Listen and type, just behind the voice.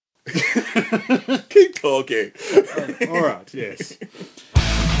Keep talking. All right, yes.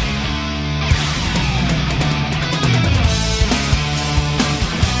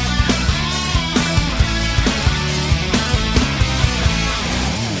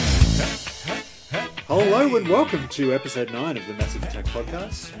 Hello and welcome to episode 9 of the Massive Attack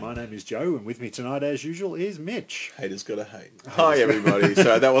Podcast. My name is Joe, and with me tonight, as usual, is Mitch. Haters gotta hate. Hi, everybody.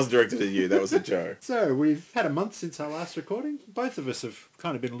 So that wasn't directed at you. That was a Joe. So we've had a month since our last recording. Both of us have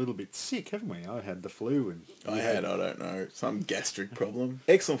kind of been a little bit sick, haven't we? I had the flu and... I don't know, some gastric problem.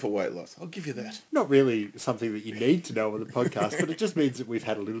 Excellent for weight loss. I'll give you that. Not really something that you need to know on the podcast, but it just means that we've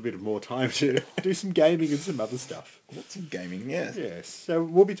had a little bit of more time to do some gaming and some other stuff. Lots of gaming, yes. Yes. So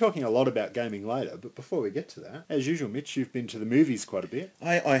we'll be talking a lot about gaming later, but before we get to that, as usual, Mitch, you've been to the movies quite a bit.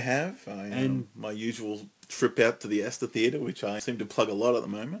 I have. My usual trip out to the Astor Theatre, which I seem to plug a lot at the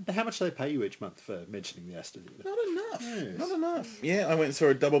moment. How much do they pay you each month for mentioning the Astor Theatre? Not enough. Yes. Not enough. Yeah, I went and saw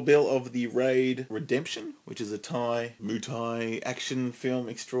a double bill of the Raid Redemption, which is a Thai, Muay Thai action film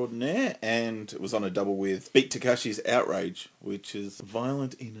extraordinaire, and it was on a double with Beat Takashi's Outrage, which is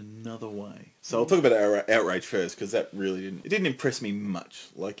violent in another way. So I'll talk about Outrage first, because that really didn't impress me much.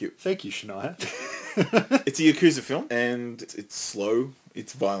 Thank you, Shania. It's a Yakuza film, and it's slow.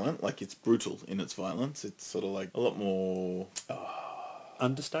 It's violent, it's brutal in its violence. It's sort of like a lot more...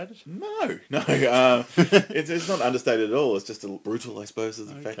 Understated? No. It's not understated at all. It's just a brutal, I suppose, is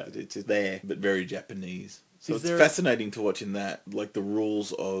the fact that it's there, but very Japanese. So it's fascinating to watch in that, like the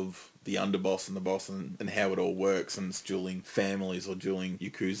rules of the underboss and the boss and how it all works, and it's dueling families or dueling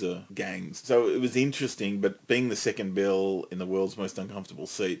Yakuza gangs. So it was interesting, but being the second bill in the world's most uncomfortable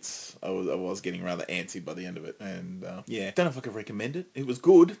seats, I was getting rather antsy by the end of it. And don't know if I could recommend it. It was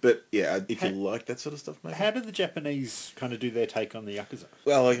good, but if you like that sort of stuff, maybe. How did the Japanese kind of do their take on the Yakuza?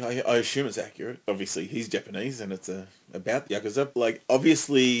 Well, I assume it's accurate. Obviously, he's Japanese, and it's about the Yakuza.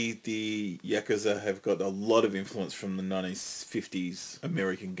 Obviously, the Yakuza have got a lot of influence from the 1950s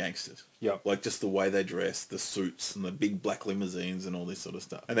American gangsters. Yep. Just the way they dress, the suits, and the big black limousines and all this sort of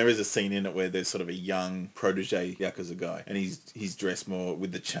stuff. And there is a scene in it where there's sort of a young protege Yakuza guy, and he's dressed more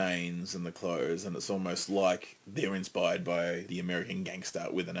with the chains and the clothes, and it's almost like they're inspired by the American gangster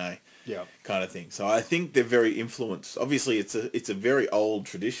with an A. Yeah. Kind of thing. So I think they're very influenced. Obviously, it's a very old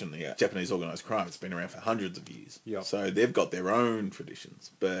tradition, the Japanese organised crime. It's been around for hundreds of years. Yep. So they've got their own traditions.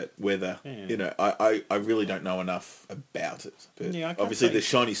 But whether, I really don't know enough about it. But obviously, the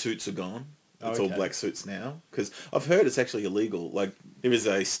shiny suits are gone. It's all black suits now. Because I've heard it's actually illegal. There is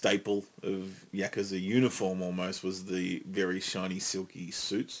a staple of Yakuza uniform almost, was the very shiny, silky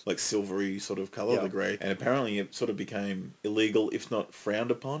suits. Silvery sort of colour, the grey. And apparently it sort of became illegal, if not frowned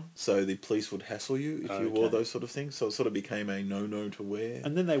upon. So the police would hassle you if you wore those sort of things. So it sort of became a no-no to wear.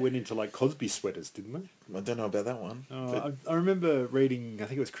 And then they went into Cosby sweaters, didn't they? I don't know about that one. I remember reading, I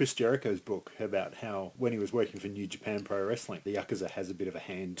think it was Chris Jericho's book, about how when he was working for New Japan Pro Wrestling, the Yakuza has a bit of a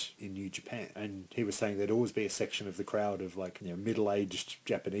hand in New Japan. And he was saying there'd always be a section of the crowd of middle-aged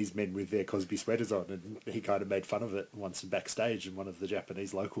Japanese men with their Cosby sweaters on, and he kind of made fun of it once backstage, and one of the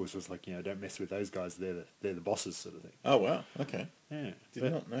Japanese locals was like, don't mess with those guys, they're the bosses, sort of thing. Oh wow, okay. Yeah.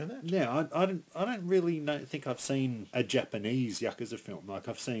 Did not know that. Yeah, I don't really think I've seen a Japanese Yakuza film.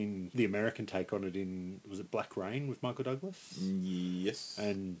 I've seen the American take on it in, was it Black Rain with Michael Douglas? Yes.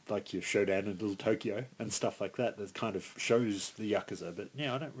 And your Showdown in Little Tokyo and stuff like that kind of shows the Yakuza, but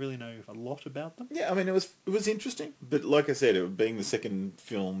I don't really know a lot about them. Yeah, I mean, it was interesting, but like I said, it being the second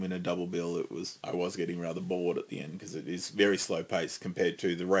film in a double bill, I was getting rather bored at the end, because it is very slow paced compared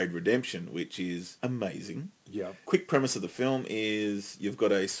to the Raid Redemption, which is amazing. Yeah. Quick premise of the film is you've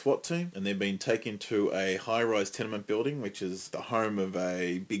got a SWAT team, and they're being taken to a high-rise tenement building, which is the home of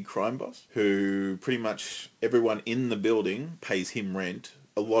a big crime boss, who pretty much everyone in the building pays him rent.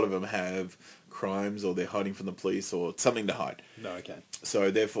 A lot of them have crimes, or they're hiding from the police, or something to hide. No, okay.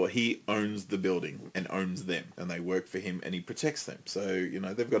 So therefore he owns the building and owns them, and they work for him and he protects them. So,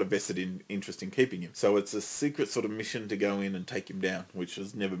 they've got a vested interest in keeping him. So it's a secret sort of mission to go in and take him down, which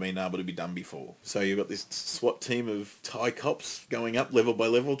has never been able to be done before. So you've got this SWAT team of Thai cops going up level by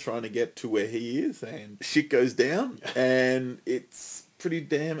level trying to get to where he is, and shit goes down, and it's pretty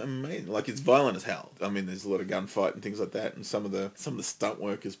damn amazing. It's violent as hell. I mean, there's a lot of gunfight and things like that, and some of the stunt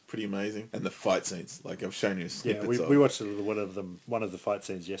work is pretty amazing. And the fight scenes, I've shown you snippets we watched one of the fight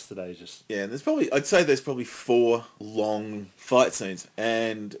scenes yesterday. And I'd say there's probably 4 long fight scenes,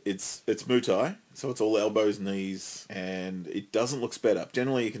 and it's Muay Thai. So it's all elbows, knees, and it doesn't look sped up.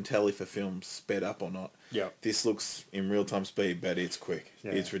 Generally, you can tell if a film's sped up or not. Yeah. This looks in real-time speed, but it's quick.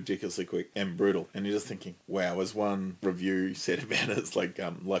 Yeah. It's ridiculously quick and brutal. And you're just thinking, wow, as one review said about it, it's like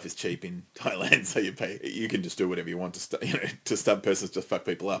life is cheap in Thailand, so you can just do whatever you want to stunt persons, just fuck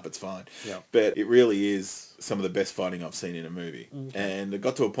people up, it's fine. Yeah. But it really is some of the best fighting I've seen in a movie. Okay. And it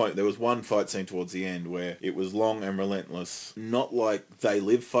got to a point, there was one fight scene towards the end where it was long and relentless, not like They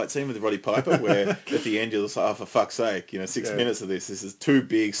Live fight scene with Roddy Piper, where at the end you're just like, oh, for fuck's sake, 6 minutes of this is two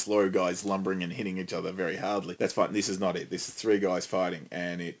big, slow guys lumbering and hitting each other very hardly. That's fine. This is not it. This is three guys fighting,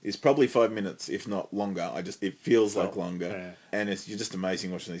 and it is probably 5 minutes, if not longer. It feels like longer. Yeah. And you're just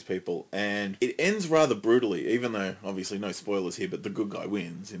amazing watching these people. And it ends rather brutally, even though, obviously, no spoilers here, but the good guy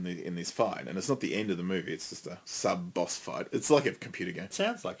wins in this fight. And it's not the end of the movie, it's just a sub-boss fight. It's like a computer game. It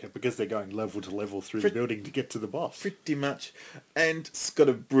sounds like it, because they're going level to level through the building to get to the boss. Pretty much. And it's got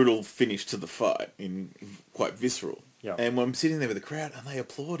a brutal finish to the fight, quite visceral. Yeah. And I'm sitting there with the crowd, and they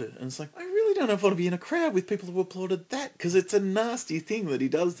applauded. And it's like, I really don't know if I want to be in a crowd with people who applauded that, because it's a nasty thing that he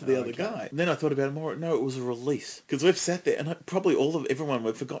does to the other guy. And then I thought about it more. No, it was a release. Because we've sat there, and everyone,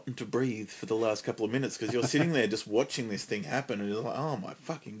 we've forgotten to breathe for the last couple of minutes, because you're sitting there just watching this thing happen, and you're like, oh my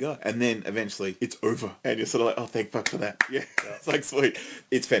fucking God. And then eventually, it's over. And you're sort of like, oh, thank fuck for that. Yeah. It's like, sweet.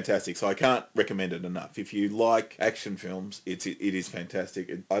 It's fantastic. So I can't recommend it enough. If you like action films, it is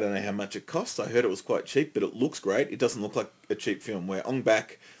fantastic. I don't know how much it costs. I heard it was quite cheap, but it looks great. It doesn't look like a cheap film, where Ong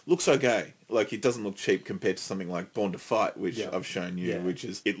Bak looks okay. Like, it doesn't look cheap compared to something like Born to Fight, which I've shown you, which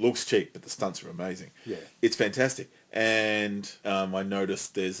is, it looks cheap, but the stunts are amazing. Yeah. It's fantastic. And I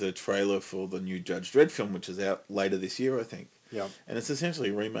noticed there's a trailer for the new Judge Dredd film, which is out later this year, I think. Yeah. And it's essentially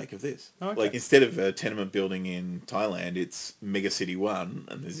a remake of this. Okay. Like, instead of a tenement building in Thailand, it's Mega City 1,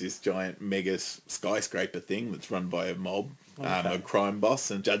 and there's this giant mega skyscraper thing that's run by a mob. A crime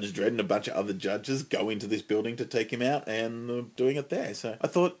boss, and Judge Dredd and a bunch of other judges go into this building to take him out, and they're doing it there. So I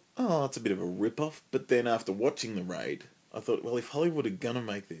thought, oh, it's a bit of a rip-off. But then after watching The Raid, I thought, well, if Hollywood are going to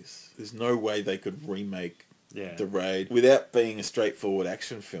make this, there's no way they could remake The Raid without being a straightforward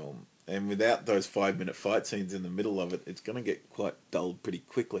action film. And without those 5-minute fight scenes in the middle of it, it's going to get quite dull pretty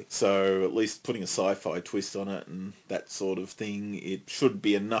quickly. So at least putting a sci-fi twist on it and that sort of thing, it should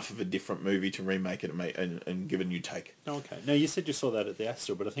be enough of a different movie to remake it and give a new take. Okay. Now, you said you saw that at the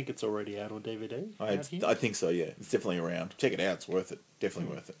Astor, but I think it's already out on DVD. I think so, yeah. It's definitely around. Check it out. It's worth it.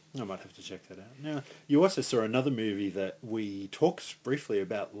 Definitely worth it. I might have to check that out. Now, you also saw another movie that we talked briefly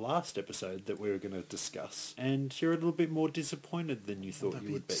about last episode that we were going to discuss, and you're a little bit more disappointed than you thought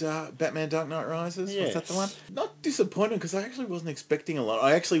you would be. Batman Dark Knight Rises? Yes. Was that the one? Not disappointed, because I actually wasn't expecting a lot.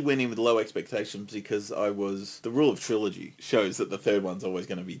 I actually went in with low expectations, because the rule of trilogy shows that the third one's always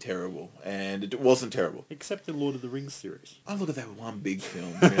going to be terrible, and it wasn't terrible. Except the Lord of the Rings series. Oh, look at that one big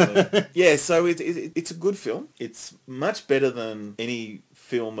film, really. Yeah, so it's a good film. It's much better than any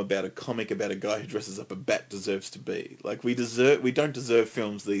film about a comic about a guy who dresses up a bat deserves to be. Like, we don't deserve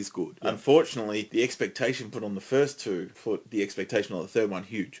films these good. Yeah. Unfortunately, the expectation put on the first two put the expectation on the third one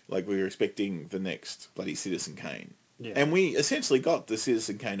huge. Like, we were expecting the next bloody Citizen Kane. Yeah. And we essentially got the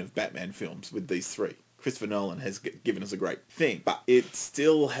Citizen Kane of Batman films with these three. Christopher Nolan has given us a great thing, but it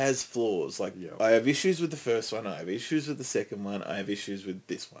still has flaws. Like, I have issues with the first one, I have issues with the second one, I have issues with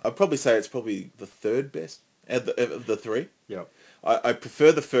this one. I'd probably say it's probably the third best of the three. Yeah. I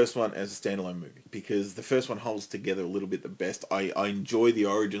prefer the first one as a standalone movie, because the first one holds together a little bit the best. I enjoy the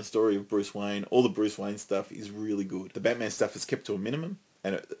origin story of Bruce Wayne. All the Bruce Wayne stuff is really good. The Batman stuff is kept to a minimum,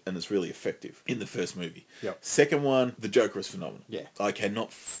 and it's really effective in the first movie. Yep. Second one, the Joker is phenomenal. Yeah. I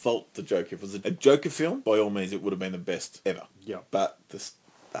cannot fault the Joker. If it was a Joker film, by all means, it would have been the best ever. Yeah. But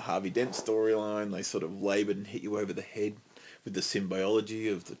the Harvey Dent storyline, they sort of laboured and hit you over the head with the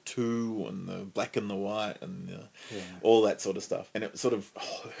symbiogy of the two and the black and the white and all that sort of stuff. And it sort of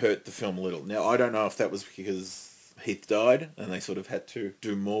hurt the film a little. Now, I don't know if that was because Heath died and they sort of had to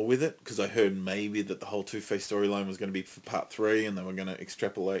do more with it, because I heard maybe that the whole Two-Face storyline was going to be for part 3 and they were going to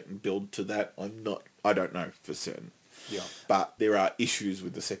extrapolate and build to that. I don't know for certain. Yeah. But there are issues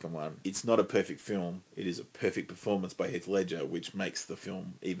with the second one. It's not a perfect film. It is a perfect performance by Heath Ledger, which makes the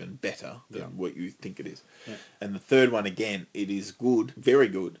film even better than what you think it is. Yeah. And the third one, again, it is good, very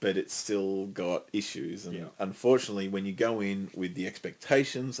good, but it's still got issues. And unfortunately, when you go in with the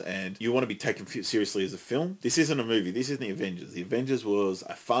expectations and you want to be taken seriously as a film, this isn't a movie. This isn't the Avengers. The Avengers was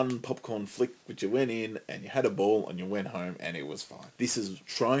a fun popcorn flick, which you went in and you had a ball and you went home and it was fine. This is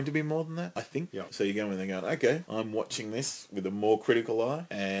trying to be more than that, I think. Yeah. So you go in and going, okay, I'm watching watching this with a more critical eye,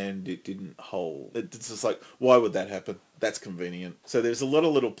 and it didn't hold. It's just like, why would that happen? That's convenient. So there's a lot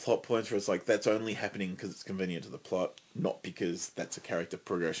of little plot points where it's like, that's only happening because it's convenient to the plot, not because that's a character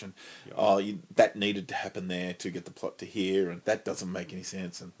progression. Yeah. Oh, that needed to happen there to get the plot to here, and that doesn't make any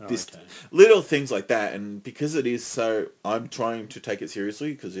sense. And Okay. little things like that. And because it is so, I'm trying to take it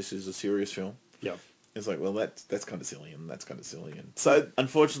seriously because this is a serious film. Yeah. It's like, well, that's kind of silly, and that's kind of silly. And so,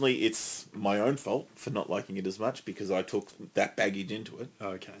 unfortunately, it's my own fault for not liking it as much because I took that baggage into it.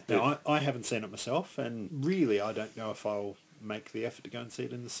 Okay. Now, I haven't seen it myself, and really I don't know if I'll make the effort to go and see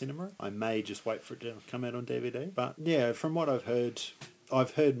it in the cinema. I may just wait for it to come out on DVD. But yeah, from what I've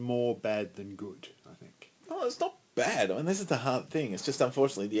heard more bad than good, I think. Oh, it's not bad. I mean, this is the hard thing. It's just,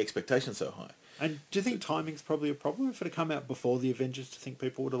 unfortunately, the expectation's so high. And do you think timing's probably a problem? If it had come out before the Avengers, do you think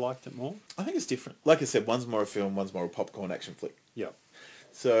people would have liked it more? I think it's different. Like I said, one's more a film, one's more a popcorn action flick. Yeah.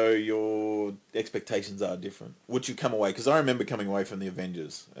 So your expectations are different. Would you come away? Because I remember coming away from the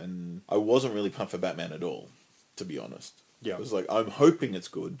Avengers, and I wasn't really pumped for Batman at all, to be honest. Yeah. It was like, I'm hoping it's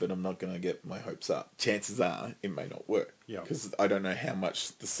good, but I'm not going to get my hopes up. Chances are it may not work. Yeah. Because I don't know how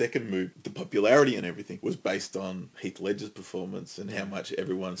much the second movie, the popularity and everything, was based on Heath Ledger's performance and how much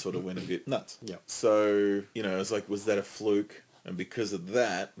everyone sort of went a bit nuts. Yeah. So, it's like, was that a fluke? And because of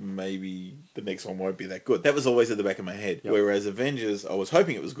that, maybe the next one won't be that good. That was always at the back of my head. Yep. Whereas Avengers, I was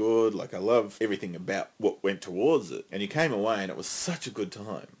hoping it was good. Like, I love everything about what went towards it. And you came away and it was such a good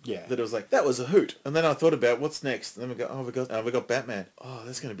time. Yeah. That it was like, that was a hoot. And then I thought about what's next. And then we got Batman. Oh,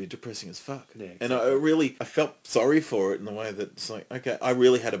 that's going to be depressing as fuck. Yeah, And exactly. I felt sorry for it in the way that it's like, okay, I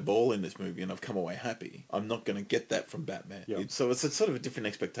really had a ball in this movie and I've come away happy. I'm not going to get that from Batman. Yep. So it's a sort of a different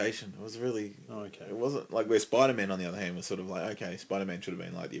expectation. It was really... Okay. It wasn't like where Spider-Man, on the other hand, was sort of like, okay, Spider-Man should have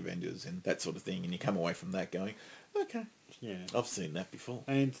been like the Avengers and that sort of thing, and you come away from that going, okay, Yeah. I've seen that before.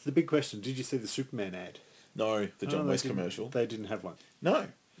 And the big question, did you see the Superman ad? No, the John they West didn't- commercial. They didn't have one. No,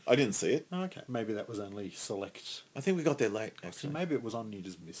 I didn't see it. Okay. Maybe that was only select. I think we got there late, So actually. maybe it was on and you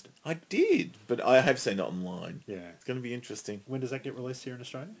just missed it. I did, but I have seen it online. Yeah. It's going to be interesting. When does that get released here in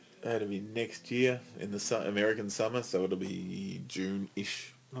Australia? It'll be next year in the American summer, so it'll be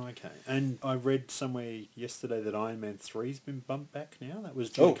June-ish. Oh, okay. And I read somewhere yesterday that Iron Man 3's been bumped back now. That was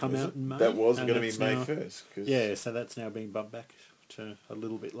due to come is out it? in May. That was and going to be it's May now- 1st. Yeah, so that's now being bumped back to a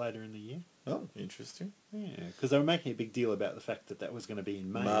little bit later in the year. Oh, interesting. Yeah, because they were making a big deal about the fact that that was going to be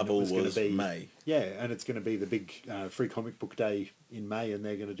in May. and it Marvel was going to be, May. Yeah, and it's going to be the big free comic book day in May, and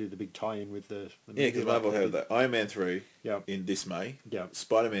they're going to do the big tie-in with the Yeah, because Marvel had that. Iron Man 3 Yeah. in this May. Yeah.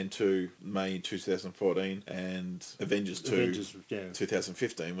 Spider-Man 2, May 2014. And Avengers 2, Avengers, yeah.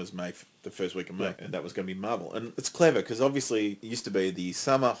 2015 was May, the first week of May. Yeah. And that was going to be Marvel. And it's clever because obviously it used to be the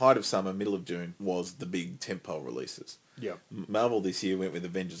summer, height of summer, middle of June was the big tentpole releases. Yeah. Marvel this year went with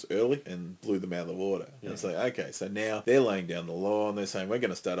Avengers early and blew them out of the water. Yeah. And it's like, okay, so now they're laying down the law and they're saying, we're going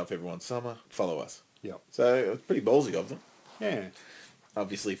to start off everyone's summer, follow us. Yeah. So it was pretty ballsy of them. Yeah.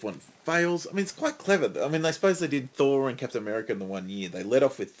 Obviously, if one fails, I mean, it's quite clever. I mean, I suppose they did Thor and Captain America in the one year. They led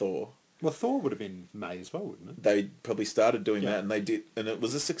off with Thor. Well, Thor would have been May as well, wouldn't it? They probably started doing Yeah. that, and they did, and it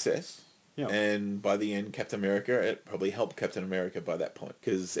was a success. Yeah. And by the end, Captain America, it probably helped Captain America by that point.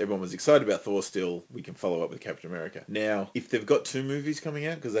 Because everyone was excited about Thor still, we can follow up with Captain America. Now, if they've got 2 movies coming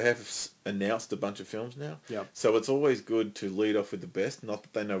out, because they have announced a bunch of films now. Yeah. So it's always good to lead off with the best. Not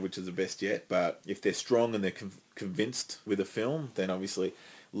that they know which is the best yet, but if they're strong and they're convinced with a film, then obviously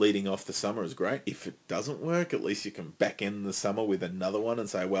leading off the summer is great. If it doesn't work, at least you can back end the summer with another one and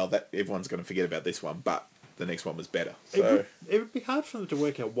say, well, that everyone's going to forget about this one, but the next one was better. So It would be hard for them to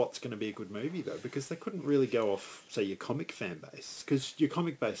work out what's going to be a good movie, though, because they couldn't really go off, say, your comic fan base. Because your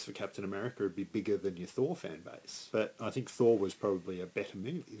comic base for Captain America would be bigger than your Thor fan base. But I think Thor was probably a better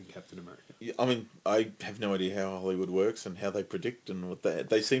movie than Captain America. yeah, I mean, I have no idea how Hollywood works and how they predict and what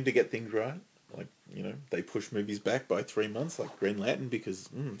they seem to get things right. Like, they push movies back by 3 months, like Green Lantern, because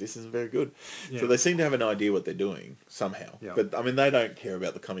this isn't very good. Yeah. So they seem to have an idea what they're doing, somehow. Yeah. But, I mean, they don't care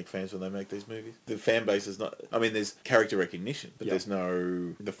about the comic fans when they make these movies. The fan base is not... I mean, there's character recognition, but Yeah. there's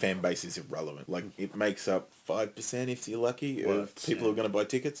no... The fan base is irrelevant. Like, it makes up 5%, if you're lucky, of people who are going to buy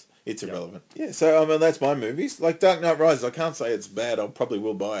tickets. It's irrelevant. Yeah, so, I mean, that's my movies. Like, Dark Knight Rises, I can't say it's bad. I probably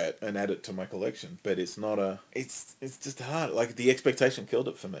will buy it and add it to my collection. But it's not a... It's just hard. Like, the expectation killed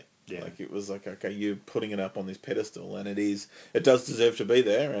it for me. Yeah. Like, it was like, okay, you're putting it up on this pedestal, and it does deserve to be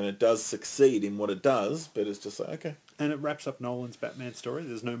there, and it does succeed in what it does, but it's just like, okay. And it wraps up Nolan's Batman story.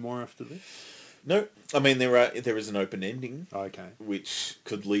 There's no more after this. No, I mean there is an open ending, Okay. which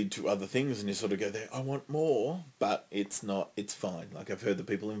could lead to other things, and you sort of go there. I want more, but it's not. It's fine. Like I've heard the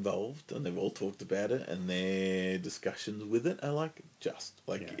people involved, and they've all talked about it, and their discussions with it are like just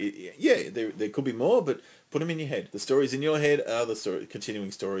like there could be more, but put them in your head. The stories in your head are the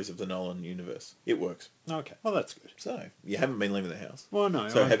continuing stories of the Nolan universe. It works. Okay. Well, that's good. So you haven't been leaving the house. Well, no.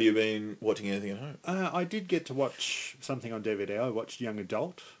 So have you been watching anything at home? I did get to watch something on DVD. I watched Young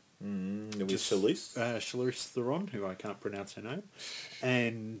Adult. With Charlize? Charlize Theron, who I can't pronounce her name,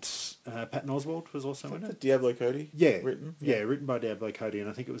 and Patton Oswalt was also in it. Diablo Cody? Yeah, Written? written by Diablo Cody, and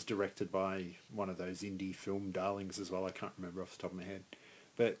I think it was directed by one of those indie film darlings as well. I can't remember off the top of my head,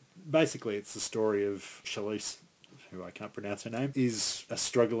 but basically it's the story of Charlize, who I can't pronounce her name, is a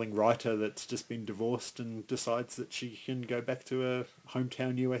struggling writer that's just been divorced and decides that she can go back to her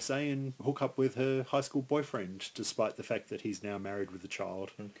hometown USA and hook up with her high school boyfriend, despite the fact that he's now married with a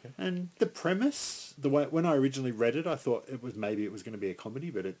child. Okay. And the premise, when I originally read it, I thought maybe it was going to be a comedy,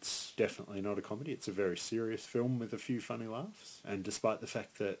 but it's definitely not a comedy. It's a very serious film with a few funny laughs. And despite the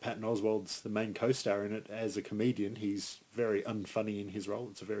fact that Patton Oswalt's the main co-star in it as a comedian, he's very unfunny in his role.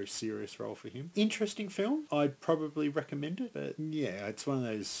 It's a very serious role for him. Interesting film. I'd probably recommend it, but yeah, it's one of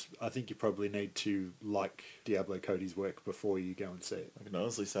those, I think you probably need to like Diablo Cody's work before you go and see it. I can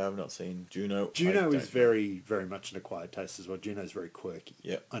honestly say I've not seen Juno. Juno is very, very much an acquired taste as well. Juno's very quirky.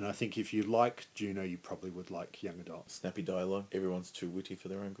 Yeah. And I think if you like Juno, you probably would like Young Adult. Snappy dialogue. Everyone's too witty for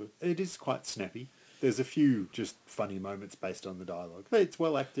their own good. It is quite snappy. There's a few just funny moments based on the dialogue. But it's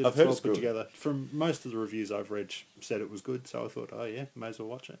well acted, I've it's heard well it's put good. together. From most of the reviews I've read said it was good, so I thought, oh yeah, may as well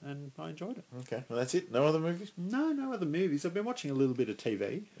watch it, and I enjoyed it. Okay, well that's it. No other movies? No other movies. I've been watching a little bit of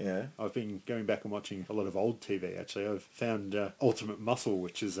TV. Yeah. I've been going back and watching a lot of old TV, actually. I've found Ultimate Muscle,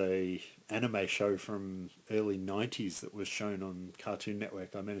 which is a anime show from early 90s that was shown on Cartoon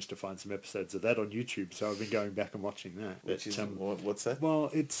Network. I managed to find some episodes of that on YouTube, so I've been going back and watching that. Which is, what's that? Well,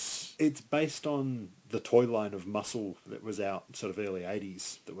 it's based on the toy line of Muscle that was out sort of early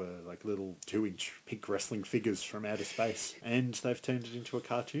 80s that were like little 2-inch pink wrestling figures from outer space. And they've turned it into a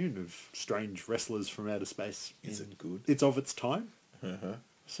cartoon of strange wrestlers from outer space. Is it good? It's of its time. Uh-huh.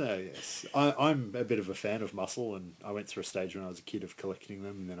 So, yes, I'm a bit of a fan of Muscle, and I went through a stage when I was a kid of collecting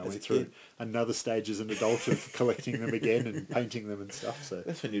them, and then I went through another stage as an adult of collecting them again and painting them and stuff. So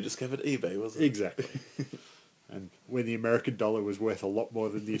That's when you discovered eBay, wasn't it? exactly. And when the American dollar was worth a lot more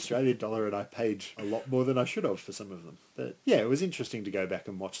than the Australian dollar, and I paid a lot more than I should have for some of them. But yeah, it was interesting to go back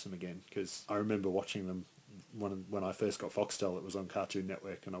and watch them again, because I remember watching them when I first got Foxtel. It was on Cartoon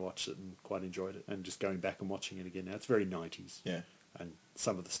Network, and I watched it and quite enjoyed it. And just going back and watching it again now, it's very 90s. Yeah. And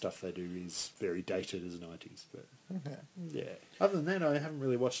some of the stuff they do is very dated as 90s, but Okay. yeah. Other than that, I haven't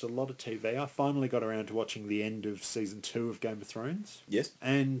really watched a lot of TV. I finally got around to watching the end of season 2 of Game of Thrones. Yes.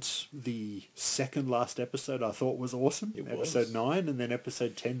 And the second last episode I thought was awesome. It episode was. 9, and then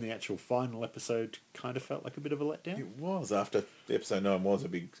episode 10, the actual final episode, kind of felt like a bit of a letdown. It was. After episode 9 was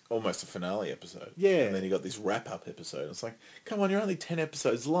almost a finale episode. Yeah. And then you got this wrap-up episode. It's like, come on, you're only 10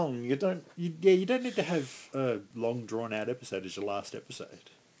 episodes long. You don't... You don't need to have a long, drawn-out episode as your last episode.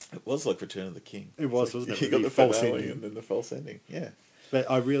 It was like Return of the King. It was, It's like, wasn't it? You With got the the false finale ending. and then the false ending. Yeah. But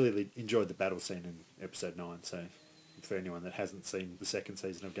I really enjoyed the battle scene in episode 9, so for anyone that hasn't seen the second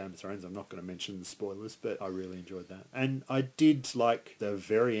season of Game of Thrones, I'm not going to mention the spoilers, but I really enjoyed that. And I did like the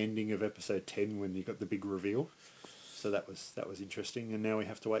very ending of episode 10 when you got the big reveal. So that was interesting, and now we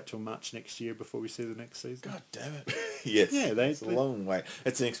have to wait till March next year before we see the next season. God damn it. Yes. Yeah, it's a long wait.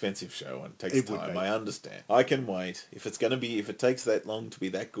 It's an expensive show and it takes It would time. be. I understand. I can wait. If it takes that long to be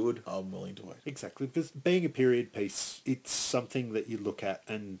that good, I'm willing to wait. Exactly, because being a period piece, it's something that you look at,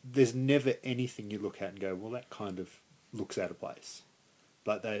 and there's never anything you look at and go, well, that kind of looks out of place.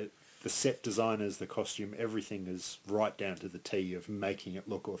 Like the set designers, the costume, everything is right down to the T of making it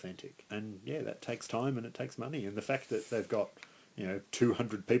look authentic. And yeah, that takes time and it takes money. And the fact that they've got,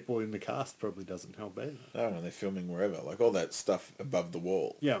 200 people in the cast probably doesn't help either. Oh, and they're filming wherever. Like all that stuff above the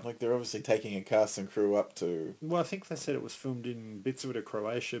wall. Yeah. Like they're obviously taking a cast and crew up to... Well, I think they said it was filmed in bits of it are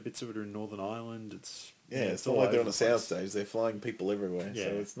Croatia, bits of it are in Northern Ireland. It's it's not like they're on a soundstage. They're flying people everywhere. Yeah. So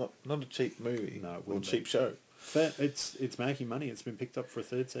it's not a cheap movie. No, it or wouldn't cheap be. show. But it's making money. It's been picked up for a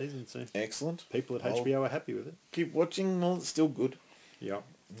third season, so Excellent. people at I'll HBO are happy with it. keep watching while it's still good. Yeah.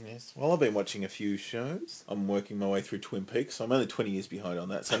 Yes. Well, I've been watching a few shows. I'm working my way through Twin Peaks. I'm only 20 years behind on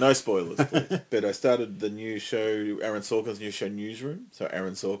that, so no spoilers, please. But I started the new show, Aaron Sorkin's new show, Newsroom. So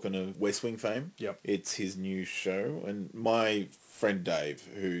Aaron Sorkin of West Wing fame. Yep. It's his new show, and my friend Dave,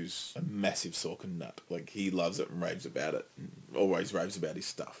 who's a massive Sorkin nut, like he loves it and raves about it, and always raves about his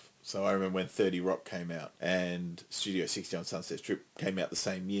stuff. So I remember when 30 Rock came out and Studio 60 on Sunset Strip came out the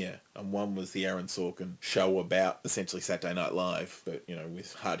same year. And one was the Aaron Sorkin show about essentially Saturday Night Live, but, you know,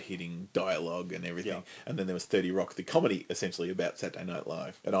 with hard-hitting dialogue and everything. Yeah. And then there was 30 Rock, the comedy essentially about Saturday Night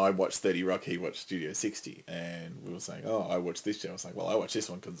Live. And I watched 30 Rock, he watched Studio 60. And we were saying, oh, I watched this show. I was like, well, I watched this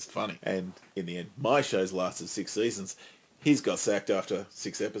one because it's funny. And in the end, my shows lasted 6 seasons. He's got sacked after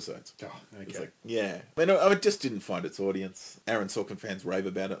 6 episodes. Oh, okay. It's like, yeah. I mean, I just didn't find its audience. Aaron Sorkin fans rave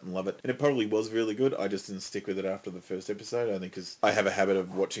about it and love it. And it probably was really good. I just didn't stick with it after the first episode. I think because I have a habit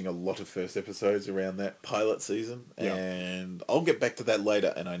of watching a lot of first episodes around that pilot season. Yeah. And I'll get back to that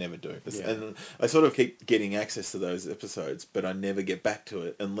later, and I never do. Yeah. And I sort of keep getting access to those episodes, but I never get back to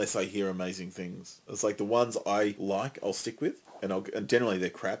it unless I hear amazing things. It's like the ones I like, I'll stick with. And generally they're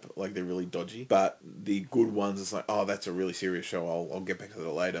crap, like they're really dodgy. But the good ones, it's like, oh, that's a really serious show. I'll get back to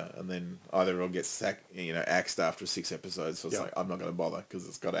that later. And then either it'll get axed after 6 episodes. So it's like, I'm not going to bother because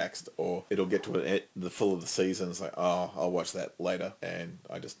it's got axed. Or it'll get to the full of the season. It's like, oh, I'll watch that later. And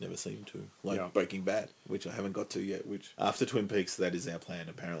I just never seem to. Like Breaking Bad, which I haven't got to yet. Which after Twin Peaks, that is our plan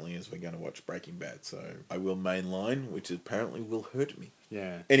apparently, is we're going to watch Breaking Bad. So I will mainline, which apparently will hurt me.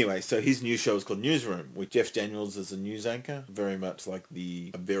 Yeah. Anyway, so his new show is called Newsroom, with Jeff Daniels as a news anchor, very much like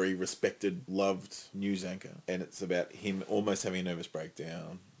a very respected, loved news anchor. And it's about him almost having a nervous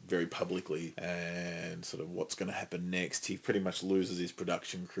breakdown very publicly and sort of what's going to happen next. He pretty much loses his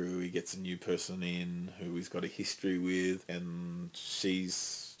production crew. He gets a new person in who he's got a history with, and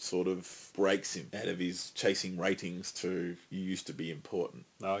she's sort of breaks him out of his chasing ratings to you used to be important.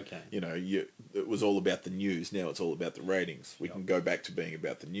 Oh, okay. You know, it was all about the news. Now it's all about the ratings. We can go back to being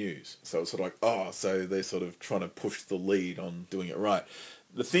about the news. So it's sort of like, so they're sort of trying to push the lead on doing it right.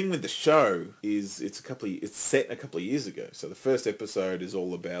 The thing with the show is it's set a couple of years ago. So the first episode is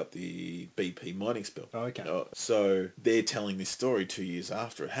all about the BP mining spill. Oh, okay. So they're telling this story 2 years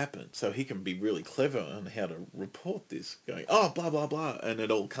after it happened. So he can be really clever on how to report this, going, blah, blah, blah, and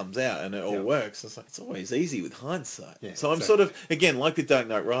it all comes out and it all works. It's like, it's always easy with hindsight. Yeah, so I'm sort of, again, like with Dark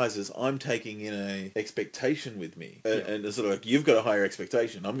Knight Rises, I'm taking in a expectation with me. And it's sort of like, you've got a higher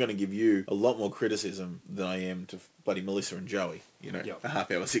expectation. I'm going to give you a lot more criticism than I am to bloody Melissa and Joey, a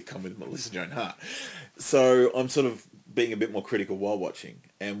half-hour sitcom with Melissa Joan Hart. So I'm sort of being a bit more critical while watching.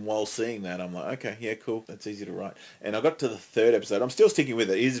 And while seeing that, I'm like, okay, yeah, cool, that's easy to write. And I got to the 3rd episode. I'm still sticking with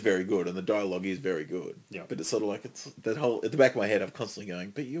it. It is very good, and the dialogue is very good. Yeah. But it's sort of like, it's that whole, at the back of my head, I'm constantly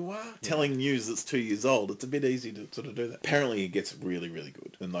going, but you are telling news that's 2 years old. It's a bit easy to sort of do that. Apparently, it gets really, really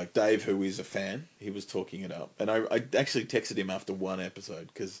good. And like Dave, who is a fan, he was talking it up. And I actually texted him after one episode,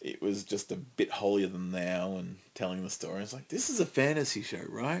 because it was just a bit holier than thou and telling the story. I was like, this is a fantasy show,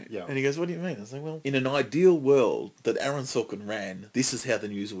 right? Yeah. And he goes, what do you mean? I was like, well, in an ideal world that Aaron Sorkin ran, this is how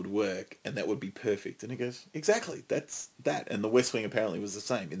the news would work, and that would be perfect. And he goes, exactly, that's that. And the West Wing apparently was the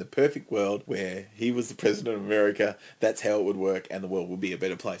same. In the perfect world where he was the president of America, that's how it would work, and the world would be a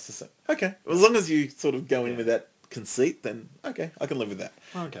better place. So, okay, well, as long as you sort of go in with that conceit, then okay, I can live with that.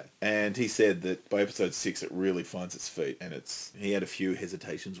 Okay. And he said that by episode 6 it really finds its feet, and he had a few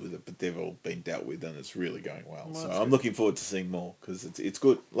hesitations with it, but they've all been dealt with, and it's really going well. So I'm looking forward to seeing more, because it's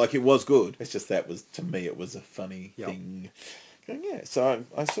good. Like, it was good. It's just that was, to me, it was a funny thing. Yeah, so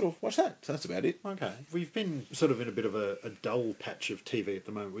I sort of watched that. So that's about it. Okay. We've been sort of in a bit of a dull patch of TV at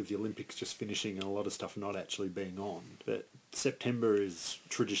the moment, with the Olympics just finishing and a lot of stuff not actually being on. But September is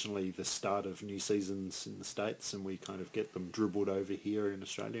traditionally the start of new seasons in the States, and we kind of get them dribbled over here in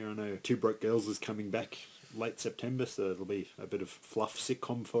Australia. I know Two Broke Girls is coming back late September, so it'll be a bit of fluff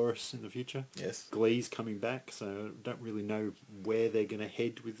sitcom for us in the future. Yes. Glee's coming back, so I don't really know where they're going to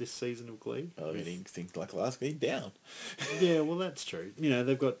head with this season of Glee. I mean, things like last week, down. Yeah, well, that's true. You know,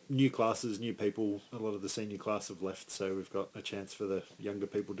 they've got new classes, new people. A lot of the senior class have left, so we've got a chance for the younger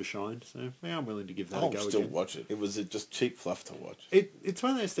people to shine. So yeah, I'm willing to give that a go again. I'll still watch it. It was just cheap fluff to watch. It's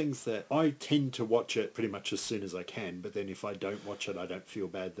one of those things that I tend to watch it pretty much as soon as I can, but then if I don't watch it, I don't feel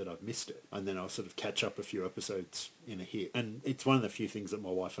bad that I've missed it. And then I'll sort of catch up a few episodes in a hit. And it's one of the few things that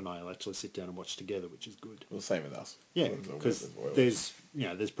my wife and I will actually sit down and watch together, which is good. Well, same with us. Yeah, because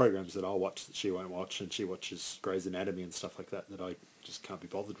there's programs that I'll watch that she won't watch, and she watches Grey's Anatomy and stuff like that I just can't be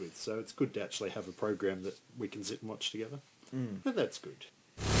bothered with. So it's good to actually have a program that we can sit and watch together. But that's good.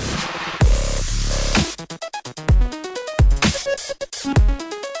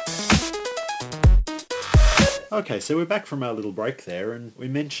 Okay, so we're back from our little break there, and we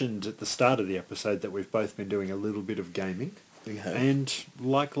mentioned at the start of the episode that we've both been doing a little bit of gaming. Yeah. And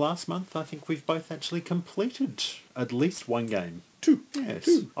like last month, I think we've both actually completed at least one game. Two. Yes.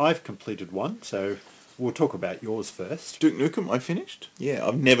 Two. I've completed one, so we'll talk about yours first. Duke Nukem, I finished. Yeah,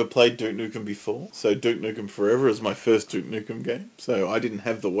 I've never played Duke Nukem before, so Duke Nukem Forever is my first Duke Nukem game. So I didn't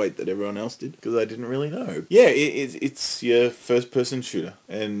have the weight that everyone else did because I didn't really know. Yeah, it's your first-person shooter,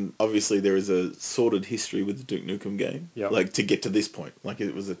 and obviously there is a sordid history with the Duke Nukem game. Yep. Like to get to this point, like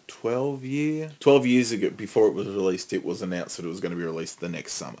it was a 12 years ago before it was released. It was announced that it was going to be released the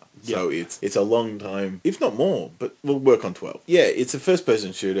next summer. So it's a long time, if not more, but we'll work on 12. Yeah, it's a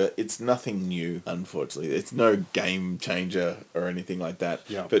first-person shooter. It's nothing new, unfortunately. It's no game changer or anything like that.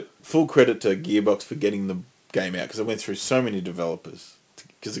 Yeah. But full credit to Gearbox for getting the game out, because it went through so many developers.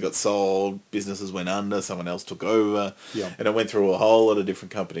 Because it got sold, businesses went under, someone else took over, and it went through a whole lot of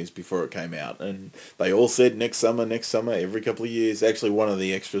different companies before it came out. And they all said next summer, every couple of years. Actually, one of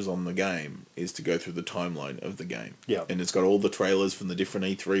the extras on the game is to go through the timeline of the game. Yeah. And it's got all the trailers from the different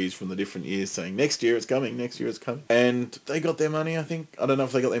E3s from the different years saying, next year it's coming, next year it's coming. And they got their money, I think. I don't know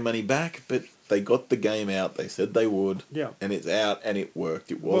if they got their money back, but they got the game out. They said they would. Yeah. And it's out, and it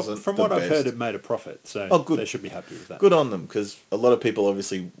worked. It wasn't from the what best. I've heard, it made a profit, so good. They should be happy with that. Good on them, because a lot of people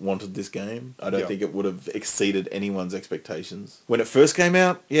obviously wanted this game. I don't think it would have exceeded anyone's expectations. When it first came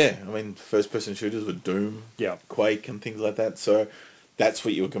out, I mean, first-person shooters were Doom, Quake, and things like that, so that's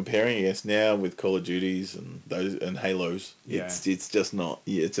what you were comparing, I guess. Now with Call of Duties and those and Halos, it's just not.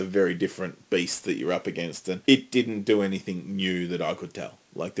 It's a very different beast that you're up against, and it didn't do anything new that I could tell.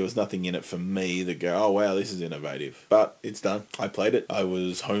 Like, there was nothing in it for me that go, oh wow, this is innovative. But it's done. I played it. I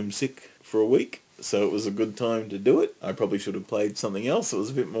was homesick for a week, so it was a good time to do it. I probably should have played something else that was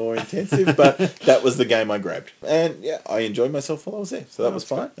a bit more intensive, but that was the game I grabbed. And I enjoyed myself while I was there, so that was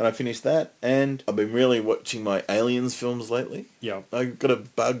fine. And I finished that, and I've been really watching my Aliens films lately. Yeah. I got a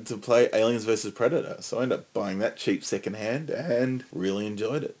bug to play Aliens vs Predator, so I ended up buying that cheap secondhand and really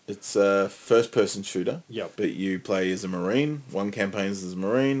enjoyed it. It's a first-person shooter, but you play as a Marine. One campaign is as a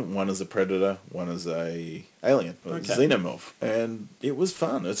Marine, one as a Predator, one as a alien, xenomorph, and it was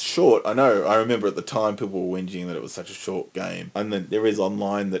fun. It's short. I know. I remember at the time people were whinging that it was such a short game, and then there is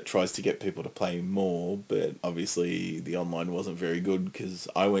online that tries to get people to play more, but obviously the online wasn't very good because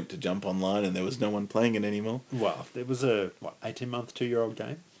I went to jump online and there was no one playing it anymore. Well, it was a 18-month, 2-year-old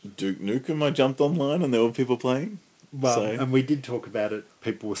game. Duke Nukem, I jumped online and there were people playing. Well, and we did talk about it.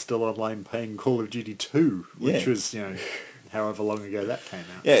 People were still online playing Call of Duty 2, which was, however long ago that came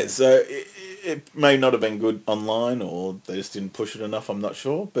out. Yeah, so it may not have been good online, or they just didn't push it enough, I'm not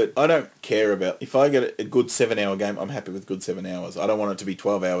sure. But I don't care about... If I get a good 7-hour game, I'm happy with good 7 hours. I don't want it to be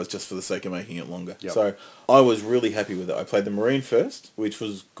 12 hours just for the sake of making it longer. Yep. So I was really happy with it. I played the Marine first, which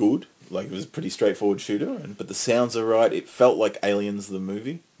was good. Like, it was a pretty straightforward shooter, but the sounds are right. It felt like Aliens, the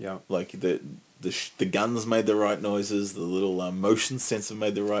movie. Yeah. Like, the guns made the right noises, the little motion sensor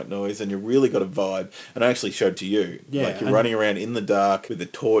made the right noise, and you really got a vibe. And I actually showed to you. Yeah, like, you're running around in the dark with a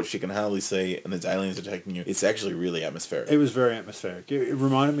torch you can hardly see, and there's aliens attacking you. It's actually really atmospheric. It was very atmospheric. It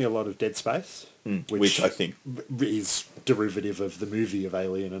reminded me a lot of Dead Space. Which I think is derivative of the movie of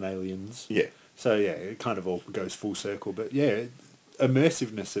Alien and Aliens. Yeah. So, it kind of all goes full circle. But,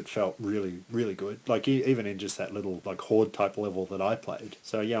 immersiveness, it felt really, really good. Like, even in just that little, like, horde type level that I played.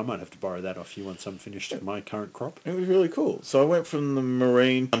 So, I might have to borrow that off you once I'm finished with my current crop. It was really cool. So I went from the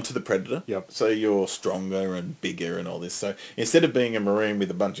Marine to the Predator. Yep. So you're stronger and bigger and all this. So instead of being a Marine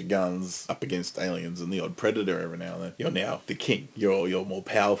with a bunch of guns up against aliens and the odd Predator every now and then, you're now the king. You're more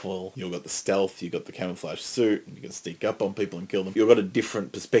powerful. You've got the stealth. You've got the camouflage suit. You can sneak up on people and kill them. You've got a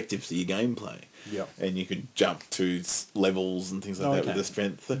different perspective to your gameplay. Yeah. And you can jump to levels and things like that with the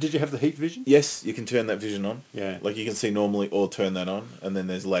strength. Did you have the heat vision? Yes, you can turn that vision on. Yeah. Like, you can see normally or turn that on, and then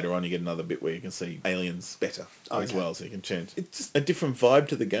there's later on you get another bit where you can see aliens better as well, so you can change. It's just a different vibe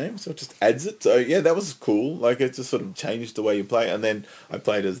to the game, so it just adds it. So that was cool. Like, it just sort of changed the way you play. And then I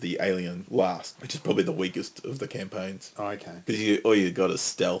played as the alien last, which is probably the weakest of the campaigns. Okay. Because all you got is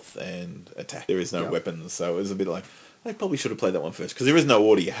stealth and attack. There is no weapons, so it was a bit like... I probably should have played that one first, because there is no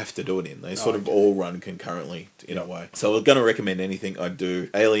order you have to do it in. They sort of all run concurrently in a way. So I was going to recommend anything, I'd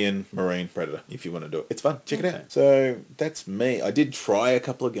do Alien, Marine, Predator, if you want to do it. It's fun. Check it out. So that's me. I did try a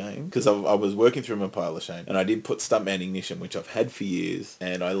couple of games, because I was working through my pile of shame, and I did put Stuntman Ignition, which I've had for years,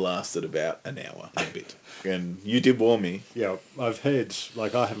 and I lasted about an hour and a bit. And you did warn me. Yeah, I've heard,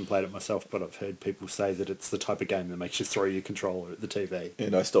 like, I haven't played it myself, but I've heard people say that it's the type of game that makes you throw your controller at the TV.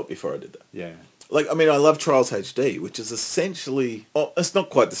 And I stopped before I did that. Yeah. Like, I mean, I love Trials HD, which is essentially... Oh, it's not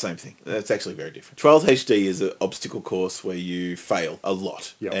quite the same thing. It's actually very different. Trials HD is an obstacle course where you fail a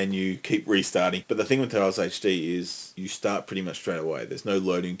lot and you keep restarting. But the thing with Trials HD is you start pretty much straight away. There's no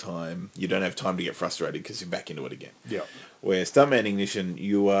loading time. You don't have time to get frustrated because you're back into it again. Yeah. Where Stuntman Ignition,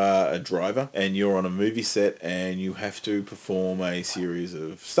 you are a driver and you're on a movie set and you have to perform a series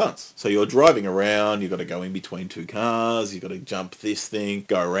of stunts. So you're driving around, you've got to go in between two cars, you've got to jump this thing,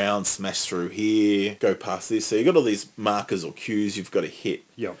 go around, smash through here, go past this. So you've got all these markers or cues you've got to hit.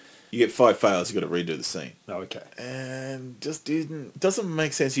 Yeah. You get 5 fails, you've got to redo the scene. Oh, okay. And just doesn't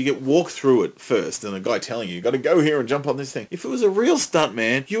make sense. You get walk through it first and a guy telling you, got to go here and jump on this thing. If it was a real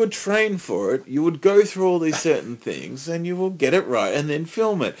stuntman, you would train for it, you would go through all these certain things and you will get it right and then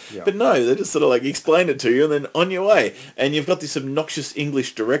film it. Yeah. But no, they just sort of like explain it to you and then on your way. And you've got this obnoxious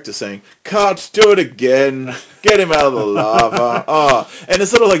English director saying, "Cut, do it again, get him out of the lava." And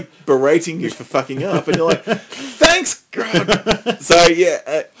it's sort of like berating you for fucking up and you're like, "Thanks, God." So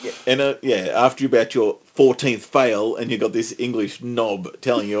after about your 14th fail and you got this English knob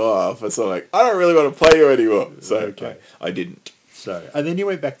telling you off, it's sort of like, I don't really want to play you anymore. So Okay. I didn't. So, and then you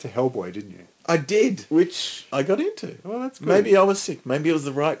went back to Hellboy, didn't you? I did, which I got into. Well, that's good. Maybe I was sick. Maybe it was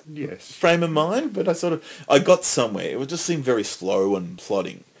the right Yes. frame of mind, but I got somewhere. It would just seem very slow and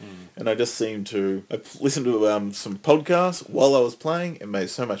plodding. And I just seemed to... I listened to some podcasts while I was playing. It made it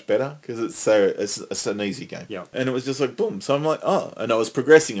so much better because it's an easy game. Yeah. And it was just like, boom. So I'm like, oh. And I was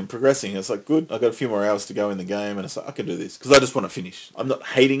progressing and progressing. It's like, good. I got a few more hours to go in the game. And it's like, I can do this. Because I just want to finish. I'm not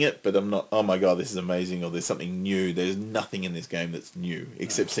hating it, but I'm not, oh my God, this is amazing. Or there's something new. There's nothing in this game that's new.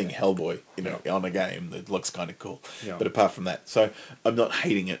 Except seeing Hellboy, on a game that looks kind of cool. Yeah. But apart from that. So I'm not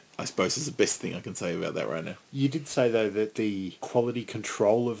hating it, I suppose, is the best thing I can say about that right now. You did say, though, that the quality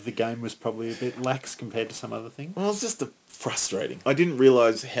control of the game was probably a bit lax compared to some other things. Well, it's just frustrating. I didn't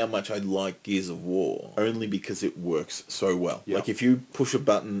realise how much I like Gears of War, only because it works so well. Yeah. Like, if you push a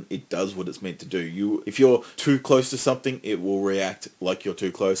button, it does what it's meant to do. If you're too close to something, it will react like you're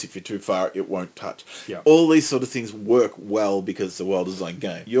too close. If you're too far, it won't touch. Yeah. All these sort of things work well because it's a well-designed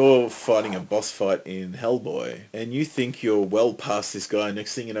game. You're fighting a boss fight in Hellboy, and you think you're well past this guy.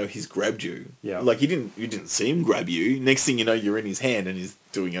 Next thing you know, he's grabbed you. Yeah. Like, you didn't see him grab you. Next thing you know, you're in his hand, and he's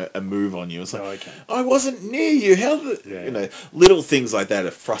doing a move on you. It's like, okay. I wasn't near you. Little things like that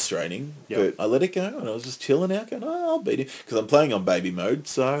are frustrating. Yep. But I let it go, and I was just chilling out, going, I'll beat him. Because I'm playing on baby mode,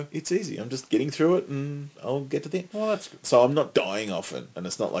 so it's easy. I'm just getting through it, and I'll get to the end. Well, that's good. So I'm not dying often, and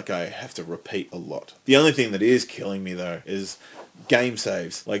it's not like I have to repeat a lot. The only thing that is killing me, though, is game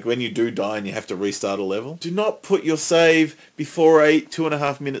saves. Like, when you do die and you have to restart a level, do not put your save before a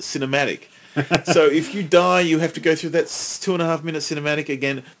 2.5 minute cinematic. So if you die, you have to go through that 2.5 minute cinematic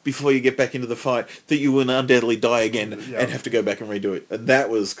again before you get back into the fight, that you will undoubtedly die again and have to go back and redo it. And that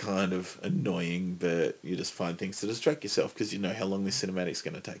was kind of annoying, but you just find things to distract yourself because you know how long this cinematic's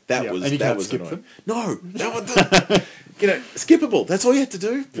going to take. That was skip annoying. them? No, that was skippable. That's all you had to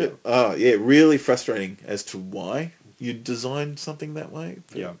do. But, really frustrating as to why you designed something that way.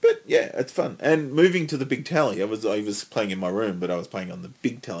 But it's fun. And moving to the big tally, I was playing in my room, but I was playing on the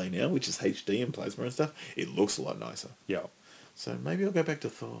big tally now, which is HD and plasma and stuff. It looks a lot nicer. Yeah. So maybe I'll go back to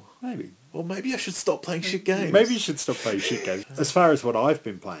Thor. Maybe. Or maybe I should stop playing shit games. Maybe you should stop playing shit games. As far as what I've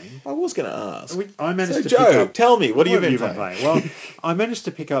been playing... I was going to ask. I managed so to Joe, pick up... tell me, what have you been playing? Well, I managed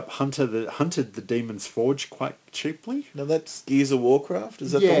to pick up Hunted the Demon's Forge quite cheaply. Now that's Gears of Warcraft?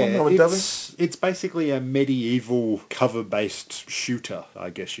 Is that the one I was dubbing? It's basically a medieval cover-based shooter,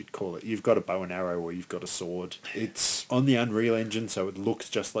 I guess you'd call it. You've got a bow and arrow or you've got a sword. It's on the Unreal Engine, so it looks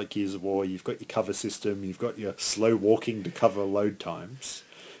just like Gears of War. You've got your cover system. You've got your slow walking to cover load times.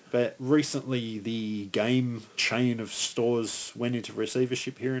 But recently, the game chain of stores went into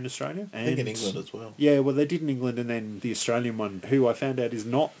receivership here in Australia. I think in England as well. Yeah, well, they did in England, and then the Australian one, who I found out is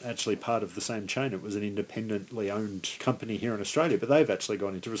not actually part of the same chain. It was an independently owned company here in Australia, but they've actually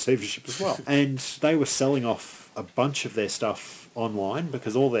gone into receivership as well. And they were selling off a bunch of their stuff online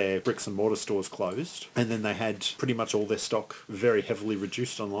because all their bricks and mortar stores closed, and then they had pretty much all their stock very heavily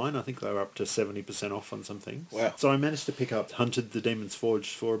reduced online. I think they were up to 70% off on some things. Wow. So I managed to pick up Hunted the Demon's Forge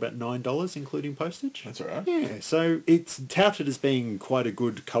for about $9, including postage. That's all right. Yeah, so it's touted as being quite a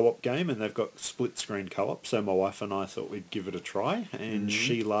good co-op game, and they've got split screen co-op, so my wife and I thought we'd give it a try, and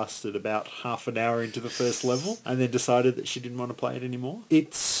she lasted about half an hour into the first level and then decided that she didn't want to play it anymore.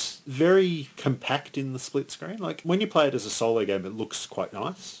 It's very compact in the split screen. Like, when you play it as a solo game, it looks quite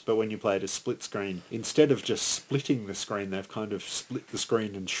nice. But when you play it as split screen, instead of just splitting the screen, they've kind of split the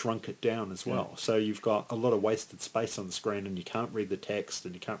screen and shrunk it down as well. So you've got a lot of wasted space on the screen and you can't read the text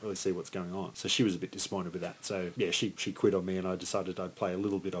and you can't really see what's going on. So she was a bit disappointed with that. So, yeah, she quit on me and I decided I'd play a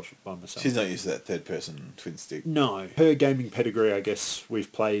little bit of it by myself. She's not used to that third-person twin stick. No. Her gaming pedigree, I guess,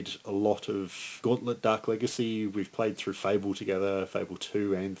 we've played a lot of Gauntlet Dark Legacy. We've played through Fable together, Fable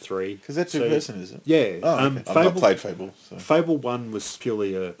 2 and 3. Because that's two-person, is it? Yeah. Oh, okay. I've not played Fable. So. Fable 1 was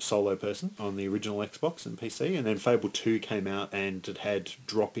purely a solo person on the original Xbox and PC, and then Fable 2 came out and it had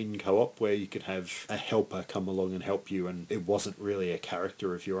drop-in co-op where you could have a helper come along and help you, and it wasn't really a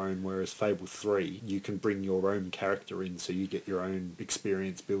character of your own, whereas Fable 3, you can bring your own character in, so you get your own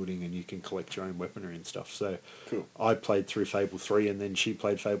experience building and you can collect your own weaponry and stuff. So cool. I played through Fable 3 and then she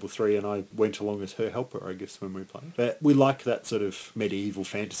played Fable 3 and I went along as her helper, I guess, when we played. But we like that sort of medieval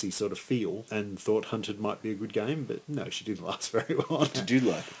fantasy sort of feel and thought Hunted might be a good game, but no, she didn't last very well. What did you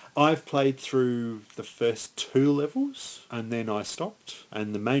like? I've played through the first 2 levels and then I stopped.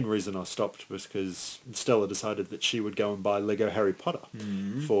 And the main reason I stopped was because Stella decided that she would go and buy Lego Harry Potter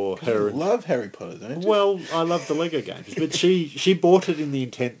for her. You love Harry Potter, don't you? Well, I love the Lego games, but she bought it in the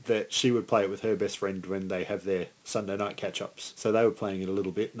intent that she would play it with her best friend when they have their Sunday night catch-ups. So they were playing it a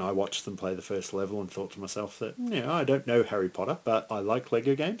little bit and I watched them play the first level and thought to myself that, I don't know Harry Potter, but I like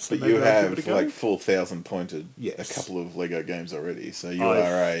Lego games. So but you have like 4,000 pointed yes. a couple of Lego games already, so you are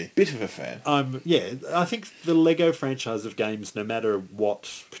a bit of a fan. I think the Lego franchise of games, no matter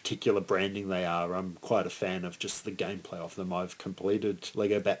what particular branding they are, I'm quite a fan of just the gameplay of them. I've completed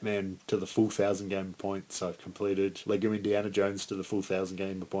Lego Batman to the full 1,000 gamer points. I've completed Lego Indiana Jones to the full 1,000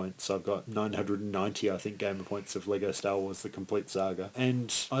 gamer points. I've got 990, I think, gamer points of Lego Star Wars, the complete saga.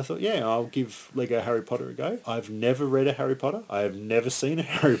 And I thought, I'll give Lego Harry Potter a go. I've never read a Harry Potter. I have never seen a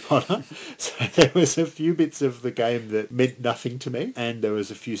Harry Potter. So there was a few bits of the game that meant nothing to me. And there was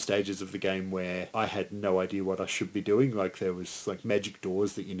a few stages of the game where I had no idea what I should be doing. Like there was like magic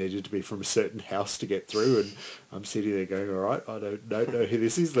doors that you needed to be from a certain house to get through. And I'm sitting there going, all right, I don't know who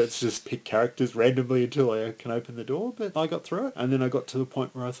this is. Let's just pick characters randomly until I can open the door. But I got through it. And then I got to the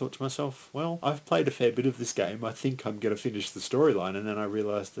point where I thought to myself, well, I've played a fair bit of this game. I think I'm going to finish the storyline. And then I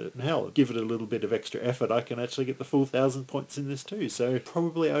realised that, hell, give it a little bit of extra effort, I can actually get the full 1,000 points in this too. So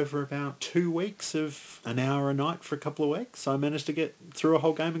probably over about 2 weeks of an hour a night for a couple of weeks, I managed to get through a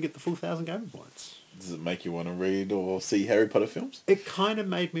whole game and get the full 1,000 game points. Does it make you want to read or see Harry Potter films? It kind of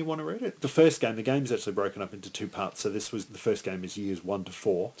made me want to read it. The game's actually broken up into 2 parts. So the first game is years 1 to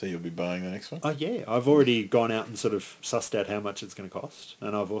 4. So you'll be buying the next one? Oh yeah, I've already gone out and sort of sussed out how much it's going to cost.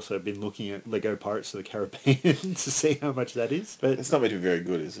 And I've also been looking at Lego Pirates of the Caribbean to see how much that is. But it's not meant to be very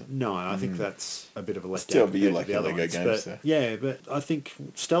good, is it? No, I think that's a bit of a letdown. Still, but you like the the other Lego ones. games, But, so. yeah, but I think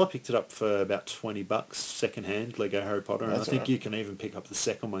Stella picked it up for about $20 second-hand, Lego Harry Potter. And I think you can even pick up the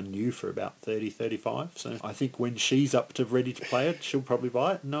second one new for about $30, $35. So I think when she's up to ready to play it, she'll probably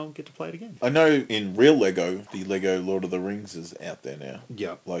buy it and I'll get to play it again. I know in real Lego, the Lego Lord of the Rings is out there now.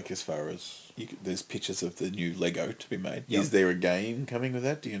 Yeah. Like as far as, there's pictures of the new Lego to be made. Yep. Is there a game coming with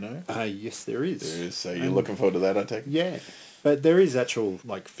that, do you know? Yes, there is. There is, so you're looking forward to that, I take it? Yeah. But there is actual,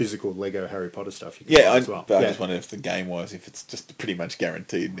 like, physical Lego Harry Potter stuff you can buy as well. But I just wonder if the game-wise, if it's just pretty much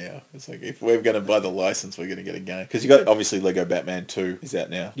guaranteed now. It's like, if we're going to buy the license, we're going to get a game. Because you got, obviously, Lego Batman 2 is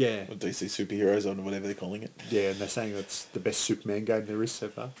out now. Yeah. Or DC Superheroes, or whatever they're calling it. Yeah, and they're saying that's the best Superman game there is so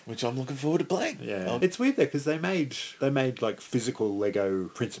far. Which I'm looking forward to playing. Yeah. It's weird, though, because they made, like, physical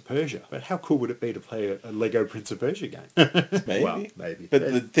Lego Prince of Persia. But how cool would it be to play a Lego Prince of Persia game? Maybe. Well, maybe.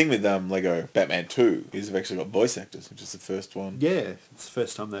 But the thing with Lego Batman 2 is they've actually got voice actors, which is the first one. Yeah. It's the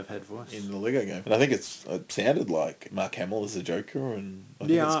first time they've had voice. In the Lego game. And I think it sounded like Mark Hamill as the Joker and I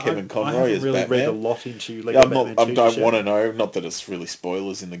think it's Kevin I Conroy haven't as really Batman. read a lot into Lego Batman 2. I don't want to know, not that it's really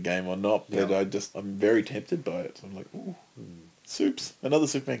spoilers in the game or not, but Yeah. I'm very tempted by it. So I'm like, ooh, Soups, another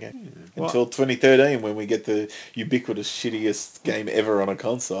Superman game. Yeah. Until 2013 when we get the ubiquitous shittiest game ever on a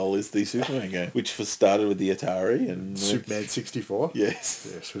console is the Superman game, which was started with the Atari and Superman 64? Yes.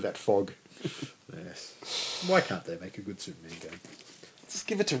 Yes, with that fog. Yes. Why can't they make a good Superman game? Just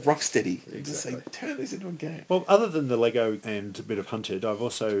give it to Rocksteady. Exactly. Just say, turn this into a game. Well, other than the Lego and a bit of Hunted, I've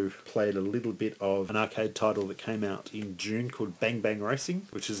also played a little bit of an arcade title that came out in June called Bang Bang Racing,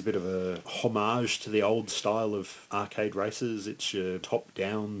 which is a bit of a homage to the old style of arcade races. It's your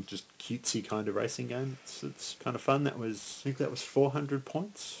top-down, just cutesy kind of racing game. It's kind of fun. I think that was 400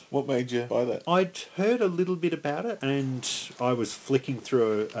 points. What made you buy that? I'd heard a little bit about it, and I was flicking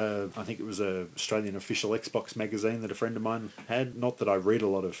through I think it was a Australian official Xbox magazine that a friend of mine had. Not that I read a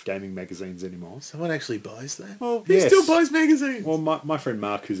lot of gaming magazines anymore. Someone actually buys that? Well, He yes. still buys magazines? Well, my friend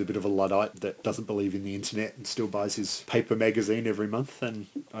Mark, who's a bit of a Luddite that doesn't believe in the internet and still buys his paper magazine every month, and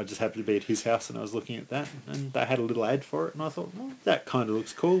I just happened to be at his house and I was looking at that, and they had a little ad for it, and I thought, well, that kind of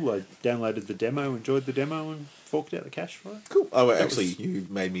looks cool. I downloaded the demo, enjoyed the demo, and forked out the cash for it. Cool. Oh, well, actually, you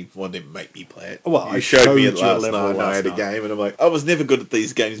made me want to make me play it. Well, you I showed me it showed you a last level night, and I last had a night. game, and I'm like, I was never good at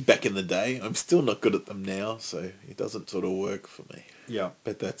these games back in the day. I'm still not good at them now, so it doesn't sort of work for me. Yeah.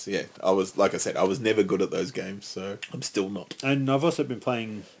 But that's, yeah, I was, like I said, I was never good at those games, so I'm still not. And I've also been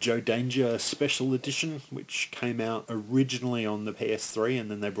playing Joe Danger Special Edition, which came out originally on the PS3,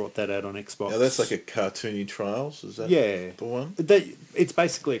 and then they brought that out on Xbox. Now, that's like a cartoony Trials, is that the one? It's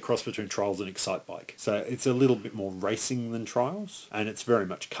basically a cross between Trials and Excitebike. So it's a little bit more racing than Trials, and it's very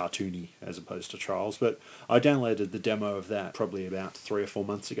much cartoony as opposed to Trials. But I downloaded the demo of that probably about 3 or 4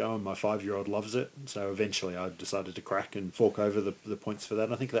 months ago, and my 5-year-old loves it. So eventually I decided to crack and fork over the points for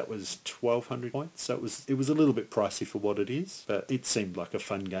that. I think that was 1,200 points. So it was a little bit pricey for what it is, but it seemed like a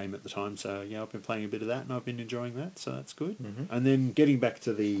fun game at the time. So yeah, I've been playing a bit of that, and I've been enjoying that. So that's good. Mm-hmm. And then getting back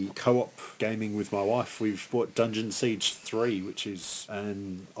to the co-op gaming with my wife, we've bought Dungeon Siege 3, which is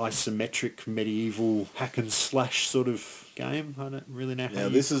an isometric medieval hack and slash sort of game. I don't really know how you call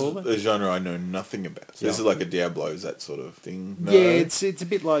it. This is a genre I know nothing about. So this is like a Diablo's, that sort of thing. No? Yeah, it's a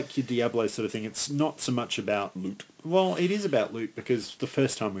bit like your Diablo sort of thing. It's not so much about loot. Well, it is about loot, because the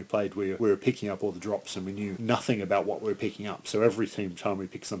first time we played, we were picking up all the drops and we knew nothing about what we were picking up. So every time we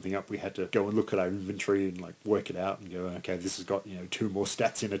picked something up, we had to go and look at our inventory and like work it out and go, okay, this has got 2 more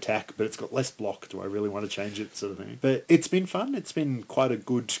stats in attack, but it's got less block. Do I really want to change it, sort of thing? But it's been fun. It's been quite a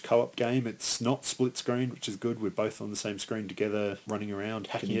good co-op game. It's not split screen, which is good. We're both on the same screen together, running around,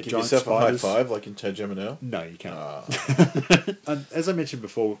 hacking at giant spiders. Can you give yourself a high five like in ToeJam&Earl? No, you can't. As I mentioned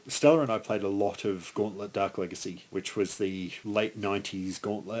before, Stella and I played a lot of Gauntlet Dark Legacy, which was the late 90s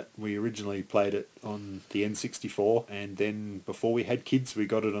Gauntlet. We originally played it on the N64, and then before we had kids, we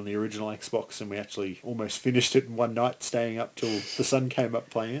got it on the original Xbox, and we actually almost finished it in one night, staying up till the sun came up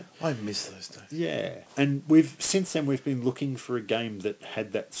playing it. I miss those days. Yeah. And since then we've been looking for a game that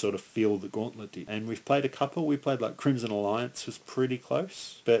had that sort of feel that Gauntlet did. And we've played a couple. We played like Crimson Alliance, was pretty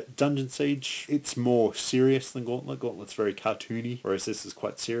close. But Dungeon Siege, it's more serious than Gauntlet. Gauntlet's very cartoony, whereas this is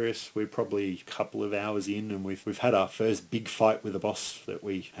quite serious. We're probably a couple of hours in, and we've had our first big fight with a boss that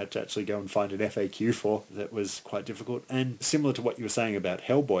we had to actually go and find an FAQ for. That was quite difficult. And similar to what you were saying about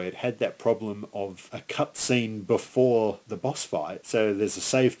Hellboy, it had that problem of a cutscene before the boss fight. So there's a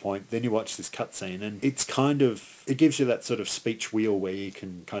save point, then you watch this cutscene, and it's kind of, it gives you that sort of speech wheel where you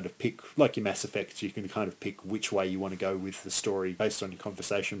can kind of pick, like your Mass Effect, you can kind of pick which way you want to go with the story based on your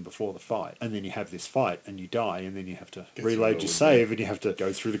conversation before the fight. And then you have this fight and you die, and then you have to reload your save, and you have to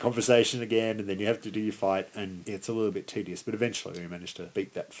go through the conversation again, and then you have to do your fight, and it's a little bit tedious, but eventually we managed to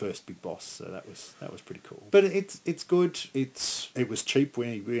beat that first big boss, so that was pretty cool. But it's good. It was cheap.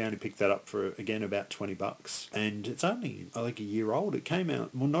 We only picked that up for, again, about $20, and it's only like a year old. It came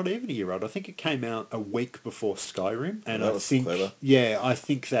out, well, not even a year old. I think it came out a week before Skyrim, and I think clever. Yeah, I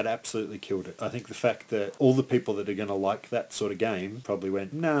think that absolutely killed it. I think the fact that all the people that are going to like that sort of game probably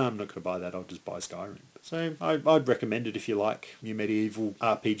went, no, I'm not going to buy that. I'll just buy Skyrim. So I'd recommend it if you like your medieval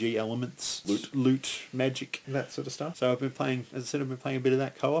RPG elements, loot, magic, and that sort of stuff. So I've been playing, as I said, I've been playing a bit of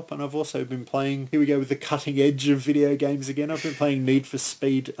that co-op, and I've also been playing, here we go with the cutting edge of video games again, I've been playing Need for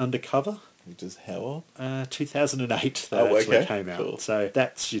Speed Undercover. Which is how old? 2008 that actually came out. Cool. So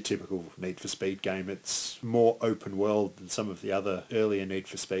that's your typical Need for Speed game. It's more open world than some of the other earlier Need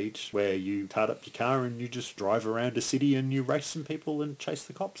for Speed, where you start up your car and you just drive around a city and you race some people and chase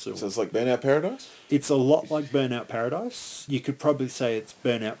the cops. So it's like Burnout Paradise? It's a lot like Burnout Paradise. You could probably say it's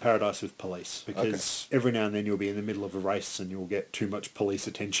Burnout Paradise with police, because every now and then you'll be in the middle of a race and you'll get too much police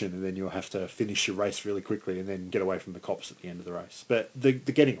attention, and then you'll have to finish your race really quickly and then get away from the cops at the end of the race. But the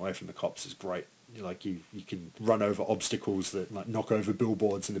getting away from the cops is great. Like you can run over obstacles that like knock over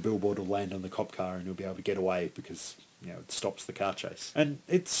billboards, and the billboard will land on the cop car and you'll be able to get away because it stops the car chase. And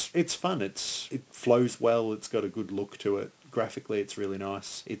it's fun. It flows well. It's got a good look to it. Graphically, it's really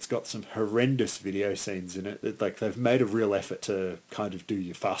nice. It's got some horrendous video scenes in it. Like, they've made a real effort to kind of do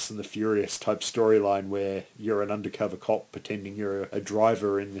your Fast and the Furious type storyline where you're an undercover cop pretending you're a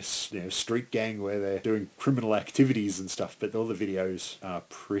driver in this street gang where they're doing criminal activities and stuff. But all the videos are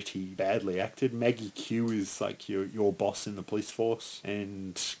pretty badly acted. Maggie Q is like your boss in the police force,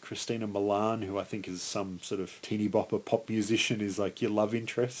 and Christina Milan, who I think is some sort of teeny bopper pop musician, is like your love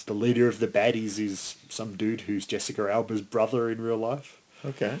interest. The leader of the baddies is some dude who's Jessica Alba's brother in real life.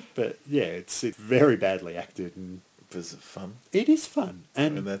 Okay. But yeah, it's very badly acted, and was fun. It is fun.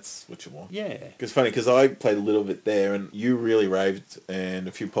 And And that's what you want. yeah. It's funny because I played a little bit there and you really raved, and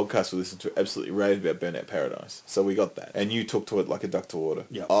a few podcasts we listened to absolutely raved about Burnout Paradise. So we got that. And you took to it like a duck to water.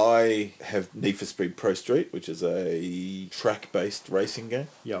 Yep. I have Need for Speed Pro Street, which is a track-based racing game.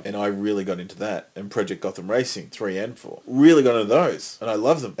 Yep. And I really got into that. And Project Gotham Racing 3 and 4. Really got into those. And I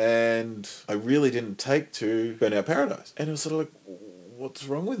love them. And I really didn't take to Burnout Paradise. And it was sort of like, what's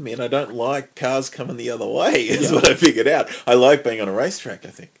wrong with me? And I don't like cars coming the other way, is what I figured out. I like being on a racetrack, I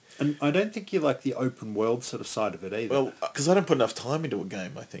think. And I don't think you like the open world sort of side of it either. Well, because I don't put enough time into a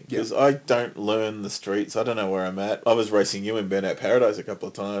game, I think. Because I don't learn the streets. I don't know where I'm at. I was racing you in Burnout Paradise a couple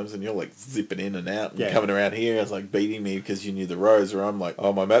of times, and you're like zipping in and out and coming around here. It's like beating me because you knew the roads, or I'm like,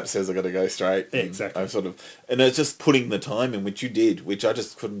 oh, my map says I got to go straight. Exactly. I'm sort of, and it's just putting the time in, which you did, which I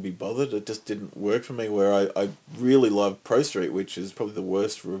just couldn't be bothered. It just didn't work for me. Where I really love Pro Street, which is probably the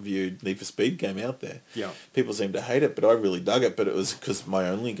worst reviewed Need for Speed game out there. Yeah. People seem to hate it, but I really dug it. But it was because my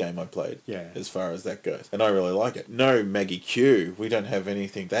only game I played. Yeah. As far as that goes. And I really like it. No Maggie Q. We don't have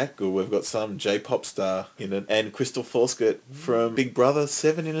anything that good. We've got some J-pop star in it. And Crystal Forsket from Big Brother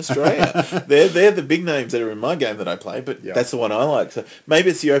 7 in Australia. they're the big names that are in my game that I play, but that's the one I like. So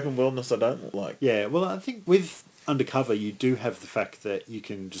maybe it's the open worldness I don't like. Yeah, well, I think with Undercover, you do have the fact that you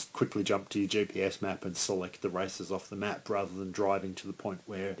can just quickly jump to your GPS map and select the races off the map rather than driving to the point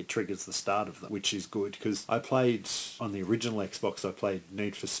where it triggers the start of them, which is good because I played on the original Xbox, I played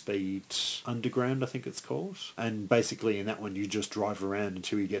Need for Speed Underground, I think it's called. And basically in that one, you just drive around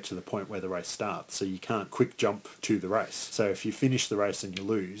until you get to the point where the race starts. So you can't quick jump to the race. So if you finish the race and you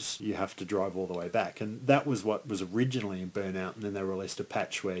lose, you have to drive all the way back. And that was what was originally in Burnout. And then they released a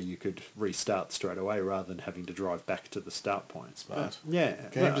patch where you could restart straight away rather than having to drive back to the start point. Smart. Yeah.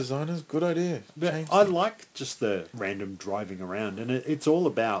 Game designers, good idea. But I like just the random driving around, and it's all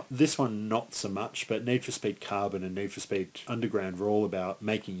about, this one not so much, but Need for Speed Carbon and Need for Speed Underground were all about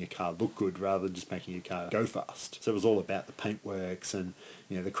making your car look good rather than just making your car go fast. So it was all about the paintworks and,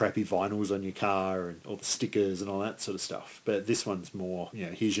 you know, the crappy vinyls on your car and all the stickers and all that sort of stuff. But this one's more, you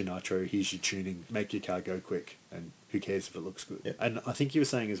know, here's your nitro, here's your tuning, make your car go quick, and who cares if it looks good. Yeah. And I think you were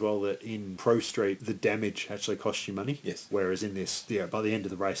saying as well that in Pro Street, the damage actually costs you money. Yes. Whereas in this, by the end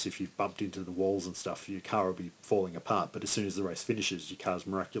of the race, if you've bumped into the walls and stuff, your car will be falling apart. But as soon as the race finishes, your car's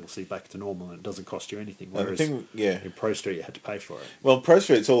miraculously back to normal and it doesn't cost you anything. Whereas in Pro Street, you had to pay for it. Well, Pro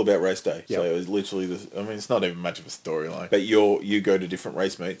Street's all about race day. Yep. So it was literally, it's not even much of a storyline. But you go to different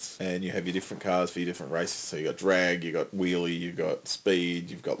race meets and you have your different cars for your different races. So you got drag, you got wheelie, you got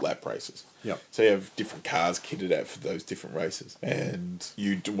speed, you've got lap races. Yep. So you have different cars kitted out for those different races. And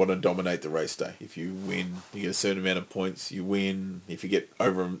you want to dominate the race day. If you win, you get a certain amount of points, you win. If you get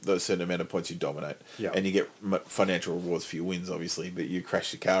over a certain amount of points, you dominate. Yep. And you get financial rewards for your wins, obviously. But you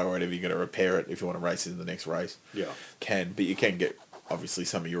crash your car or whatever, you got to repair it if you want to race in the next race. Yeah. But you can get obviously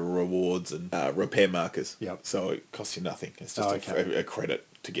some of your rewards and repair markers. Yep. So it costs you nothing. It's just a credit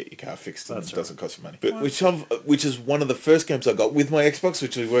to get your car fixed, and it doesn't cost you money. But which is one of the first games I got with my Xbox,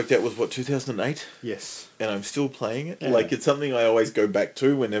 which we worked out was 2008. Yes. And I'm still playing it. Yeah. Like, it's something I always go back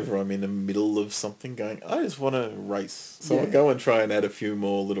to whenever I'm in the middle of something going, I just want to race. So I'll go and try and add a few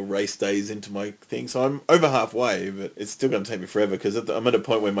more little race days into my thing. So I'm over halfway, but it's still going to take me forever because I'm at a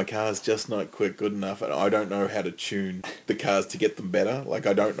point where my car's just not quick good enough, and I don't know how to tune the cars to get them better. Like,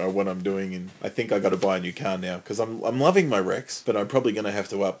 I don't know what I'm doing, and I think I got to buy a new car now because I'm loving my Rex, but I'm probably going to have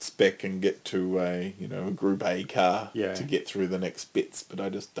to up spec and get to a Group A car to get through the next bits, but I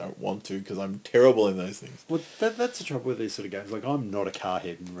just don't want to because I'm terrible in those things. Well, that's the trouble with these sort of games. Like, I'm not a car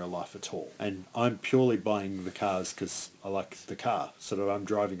head in real life at all, and I'm purely buying the cars because I like the car. Sort of, I'm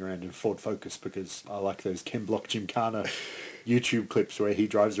driving around in Ford Focus because I like those Ken Block Gymkhana YouTube clips where he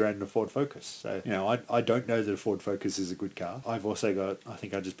drives around in a Ford Focus. So, I don't know that a Ford Focus is a good car. I've also got, I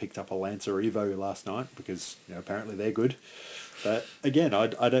think I just picked up a Lancer Evo last night because apparently they're good. But again, I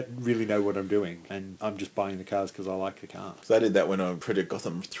don't really know what I'm doing, and I'm just buying the cars because I like the car. So I did that when I Project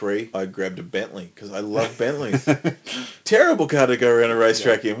Gotham 3. I grabbed a Bentley because I love Bentleys. Terrible car to go around a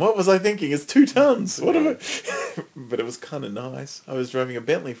racetrack in. What was I thinking? It's 2 tons. What am I? But it was kind of nice. I was driving a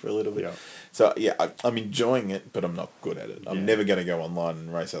Bentley for a little bit. Yeah. So I'm enjoying it, but I'm not good at it. I'm never going to go online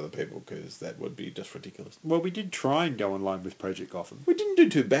and race other people because that would be just ridiculous. Well, we did try and go online with Project Gotham. We didn't do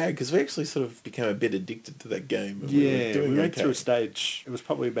too bad because we actually sort of became a bit addicted to that game. We went through a stage. It was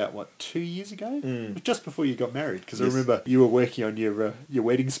probably about 2 years ago. It was just before you got married, because I remember you were working on your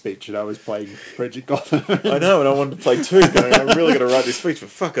wedding speech and I was playing Project Gotham. I know, and I wanted to play too. Going, I'm really going to write this speech, but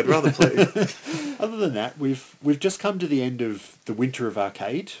fuck, I'd rather play. Other than that, we've just come to the end of the winter of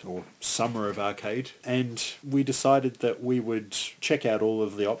arcade, or summer of arcade, and we decided that we would check out all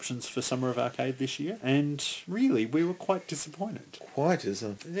of the options for summer of arcade this year, and really, we were quite disappointed. Quite is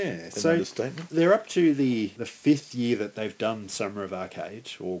an understatement. They're up to the fifth year that they've done Summer of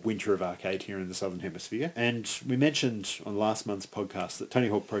Arcade, or Winter of Arcade here in the Southern Hemisphere. And we mentioned on last month's podcast that Tony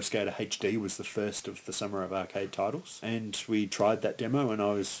Hawk Pro Skater HD was the first of the Summer of Arcade titles. And we tried that demo and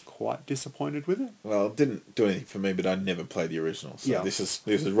I was quite disappointed with it. Well, it didn't do anything for me, but I never played the original. So yeah. this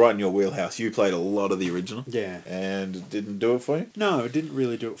is right in your wheelhouse. You played a lot of the original. Yeah. And it didn't do it for you? No, it didn't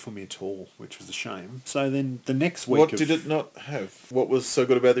really do it for me at all, which was a shame. So then the next week... What did it not have? What was so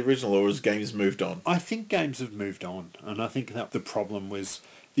good about the original, or has games moved on? I think games have moved on, and I think that the problem was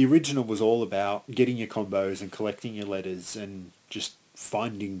the original was all about getting your combos and collecting your letters and just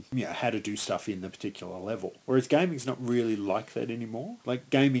finding how to do stuff in the particular level. Whereas gaming's not really like that anymore. Like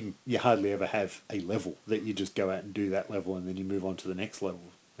gaming, you hardly ever have a level that you just go out and do that level and then you move on to the next level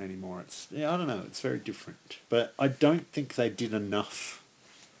anymore. I don't know, it's very different. But I don't think they did enough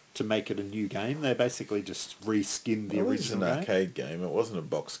to make it a new game. They basically just reskinned the original game. It was an arcade game. It wasn't a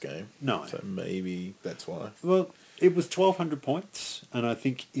box game. No. So maybe that's why. Well, it was 1,200 points, and I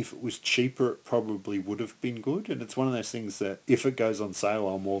think if it was cheaper, it probably would have been good. And it's one of those things that if it goes on sale,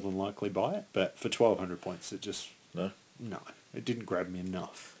 I'll more than likely buy it. But for 1,200 points, it just... No, it didn't grab me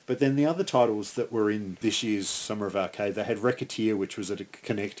enough. But then the other titles that were in this year's Summer of Arcade, they had Racketeer, which was a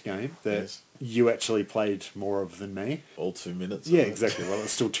Connect game that you actually played more of than me. All 2 minutes. Yeah, exactly. Well,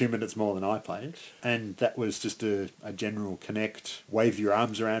 it's still 2 minutes more than I played. And that was just a general Connect, wave your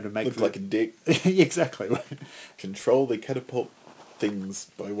arms around and make... Look like a dick. Exactly. Control the catapult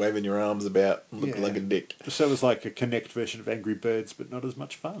things by waving your arms about and look like a dick. So it was like a Connect version of Angry Birds, but not as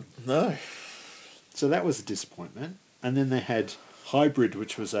much fun. No. So that was a disappointment. And then they had Hybrid,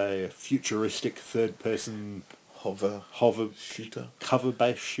 which was a futuristic third-person hover shooter,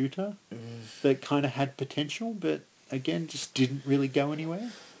 cover-based shooter that kind of had potential, but again, just didn't really go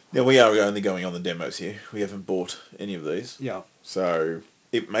anywhere. Now, we are only going on the demos here. We haven't bought any of these. Yeah. So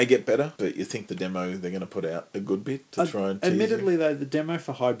it may get better, but you think the demo they're going to put out a good bit to try and tease admittedly, though, the demo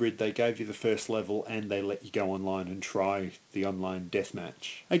for Hybrid, they gave you the first level and they let you go online and try the online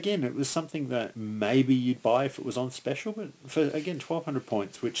deathmatch. Again, it was something that maybe you'd buy if it was on special, but for, again, 1,200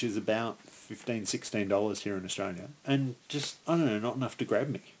 points, which is about $15, $16 here in Australia, and just, I don't know, not enough to grab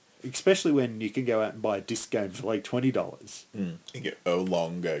me. Especially when you can go out and buy a disc game for like $20. You get a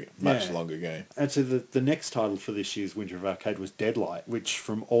much longer game. And so the next title for this year's Winter of Arcade was Deadlight, which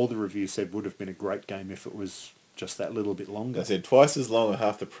from all the reviews said would have been a great game if it was just that little bit longer. I said twice as long or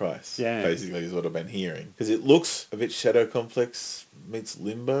half the price, basically is what I've been hearing. Because it looks a bit Shadow Complex meets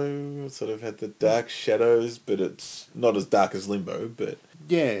Limbo. It sort of had the dark shadows, but it's not as dark as Limbo, but...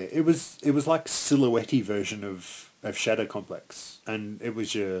 Yeah, it was like silhouette-y version of Shadow Complex, and it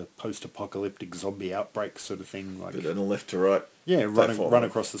was your post-apocalyptic zombie outbreak sort of thing, like but on a left to right. Yeah, run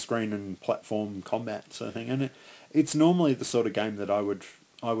across the screen and platform combat sort of thing, and it's normally the sort of game that I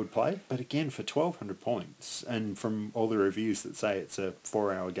would play, but again for 1,200 points, and from all the reviews that say it's a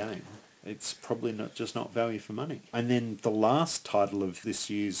 4-hour game, it's probably not value for money. And then the last title of this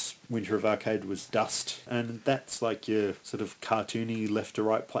year's Winter of Arcade was Dust, and that's like your sort of cartoony left to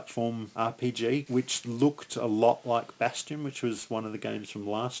right platform RPG, which looked a lot like Bastion, which was one of the games from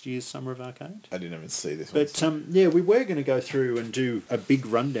last year's Summer of Arcade. I didn't even see this one. But we were going to go through and do a big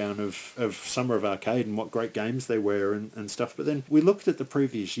rundown of Summer of Arcade and what great games they were and stuff, but then we looked at the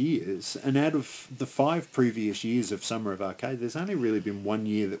previous years, and out of the 5 previous years of Summer of Arcade, there's only really been one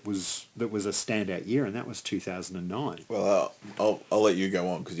year that was a standout year, and that was 2009. Well, I'll let you go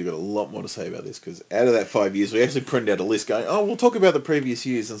on, because you've got a lot more to say about this, because out of that 5 years, we actually printed out a list going, we'll talk about the previous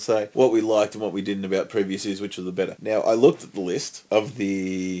years and say what we liked and what we didn't about previous years, which was the better. Now, I looked at the list of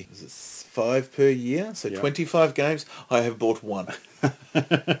the 5 per year, so 25 games. I have bought one.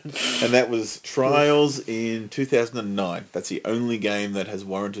 And that was Trials in 2009. That's the only game that has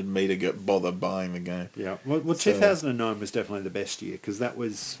warranted me to bother buying the game. Yeah, well 2009 was definitely the best year, because that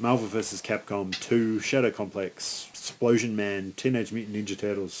was Marvel vs. Capcom 2, Shadow Complex, Explosion Man, Teenage Mutant Ninja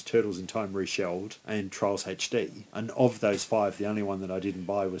Turtles, Turtles in Time Reshelled, and Trials HD. And of those 5, the only one that I didn't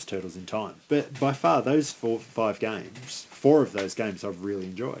buy was Turtles in Time. But by far, those 5 games, 4 of those games I've really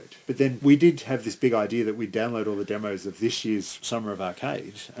enjoyed. But then we did have this big idea that we'd download all the demos of this year's Summer of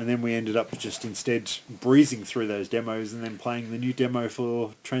Arcade, and then we ended up just instead breezing through those demos and then playing the new demo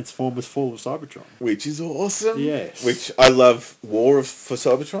for Transformers Fall of Cybertron. Which is awesome. Yes. Which I love for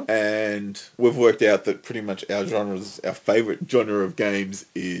Cybertron, and we've worked out that pretty much our favourite genre of games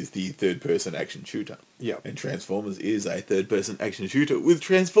is the third-person action shooter. Yeah. And Transformers is a third-person action shooter with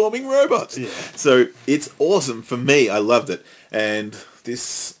transforming robots. Yeah. So it's awesome. For me, I loved it. And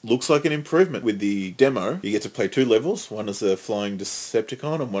this looks like an improvement. With the demo, you get to play 2 levels. One is a flying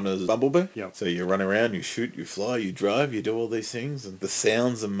Decepticon and one is Bumblebee. Yep. So you run around, you shoot, you fly, you drive, you do all these things. And the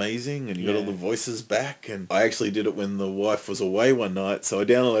sound's amazing and you got all the voices back. And I actually did it when the wife was away one night. So I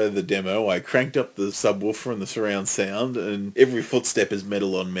downloaded the demo, I cranked up the subwoofer and the surround sound, and every footstep is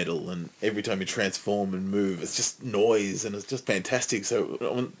metal on metal. And every time you transform and move, it's just noise and it's just fantastic. So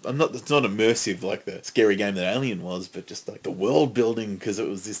it's not immersive like the scary game that Alien was, but just like the world building, because it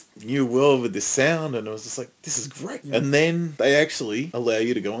was this new world with this sound, and I was just like, this is great. Yeah. And then they actually allow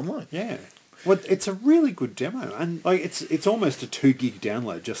you to go online. Yeah. Well, it's a really good demo, and like it's almost a 2 gig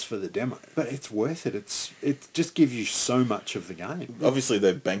download just for the demo, but it's worth it. It just gives you so much of the game. Obviously,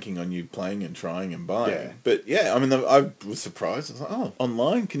 they're banking on you playing and trying and buying. Yeah. But yeah, I mean, I was surprised. I was like, oh,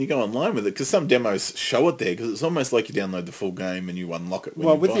 online? Can you go online with it? Because some demos show it there, because it's almost like you download the full game and you unlock it when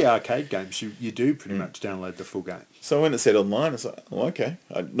you buy with the arcade games, you do pretty much download the full game. So when it said online, it's like, oh, okay.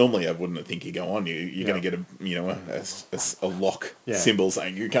 Normally, I wouldn't think you go on. You're going to get a lock symbol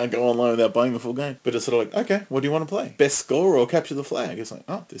saying you can't go online without buying the full game. But it's sort of like, okay, what do you want to play? Best score or capture the flag? It's like,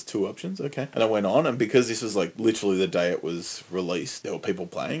 oh, there's 2 options. Okay. And I went on, and because this was like literally the day it was released, there were people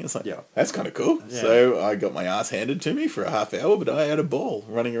playing. It's like, that's kind of cool. Yeah. So I got my ass handed to me for a half hour, but I had a ball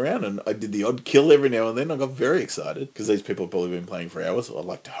running around, and I did the odd kill every now and then. I got very excited because these people have probably been playing for hours. So I'd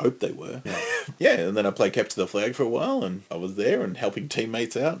like to hope they were. Yeah. And then I played capture the flag for a while, and I was there and helping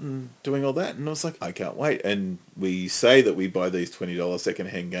teammates out and doing all that, and I was like, I can't wait. And we say that we buy these $20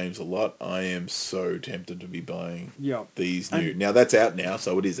 second-hand games a lot. I am so tempted to be buying these new. Now that's out now,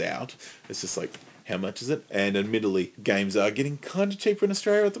 so it is out. It's just like, how much is it? And admittedly, games are getting kind of cheaper in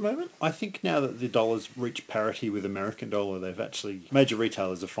Australia at the moment. I think now that the dollar's reached parity with American dollar, major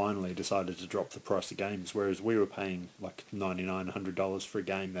retailers have finally decided to drop the price of games, whereas we were paying like $99, $100 for a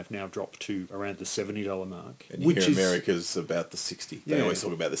game. They've now dropped to around the $70 mark. And America's about the $60. They always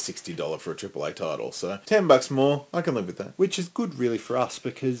talk about the $60 for a AAA title, so $10 more, I can live with that. Which is good really for us,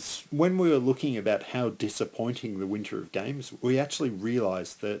 because when we were looking about how disappointing the winter of games, we actually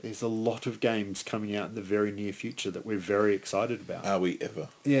realised that there's a lot of games coming out in the very near future that we're very excited about. Are we ever?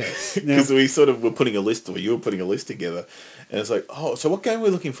 Yes. Because we sort of were putting a list, or you were putting a list together, and it's like, oh, so what game are we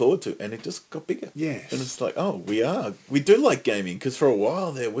looking forward to? And it just got bigger. Yes. And it's like, oh, we do like gaming, because for a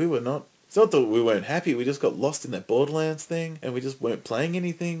while there we were not. It's not that we weren't happy, we just got lost in that Borderlands thing, and we just weren't playing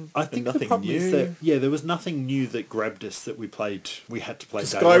anything. I think nothing the problem new. is that, there was nothing new that grabbed us that we had to play.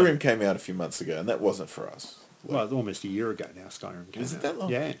 Skyrim came out a few months ago, and that wasn't for us. Well, almost a year ago now, Skyrim came out. Is it that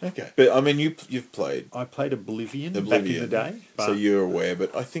long? Yeah. Okay. But, I mean, you've played. I played Oblivion back in the day. So you're aware,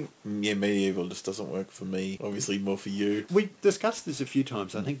 but I think, Medieval just doesn't work for me. Obviously, more for you. We discussed this a few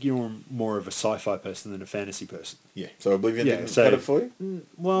times. I think you're more of a sci-fi person than a fantasy person. Yeah. So Oblivion didn't cut it for you?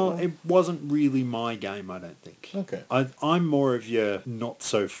 Well, it wasn't really my game, I don't think. Okay. I'm more of your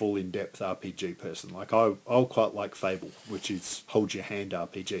not-so-full in-depth RPG person. Like, I'll quite like Fable, which is hold-your-hand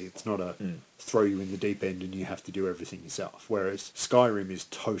RPG. It's not a... throw you in the deep end and you have to do everything yourself. Whereas Skyrim is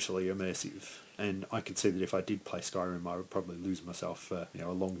totally immersive. And I could see that if I did play Skyrim, I would probably lose myself for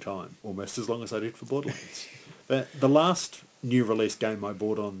a long time. Almost as long as I did for Borderlands. But the last new release game I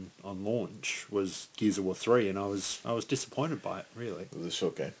bought on launch was Gears of War 3, and I was disappointed by it, really. It was a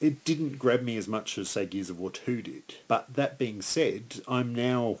short game. It didn't grab me as much as, say, Gears of War 2 did. But that being said, I'm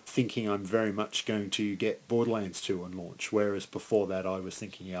now thinking I'm very much going to get Borderlands 2 on launch, whereas before that I was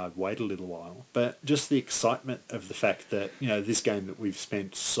thinking I'd wait a little while. But just the excitement of the fact that, this game that we've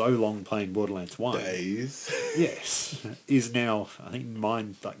spent so long playing Borderlands 1... Days. Yes. Is now, I think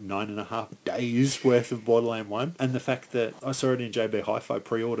mine, like 9.5 days worth of Borderlands 1. And the fact that I saw it in JB Hi-Fi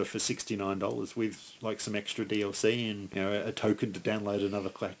pre-order for $69 with like some extra DLC and a token to download another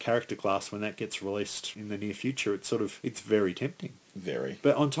character class when that gets released in the near future. It's very tempting. Very.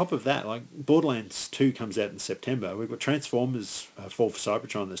 But on top of that, like Borderlands 2 comes out in September. We've got Transformers Fall for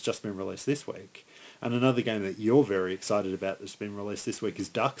Cybertron that's just been released this week. And another game that you're very excited about that's been released this week is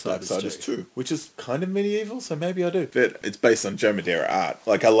Darksiders 2. Which is kind of medieval, so maybe I do. But it's based on Joe Madeira art.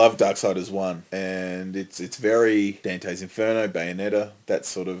 Like, I love Darksiders 1, and it's very Dante's Inferno, Bayonetta, that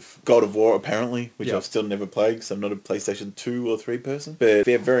sort of God of War, apparently, which I've still never played because I'm not a PlayStation 2 or 3 person. But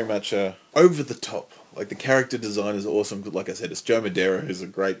they're very much a over the top. Like, the character design is awesome. Like I said, it's Joe Madeira, who's a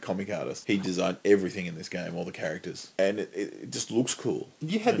great comic artist. He designed everything in this game, all the characters. And it just looks cool.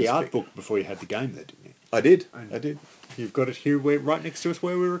 You had the art book before you had the game there, didn't you? I did. You've got it here right next to us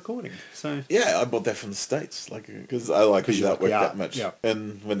where we're recording. So Yeah, I bought that from the States, like, because I like the artwork that much. Yeah.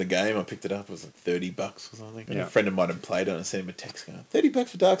 And when the game, I picked it up, it was like $30 or something. And Yeah. a friend of mine had played it, and I sent him a text going, $30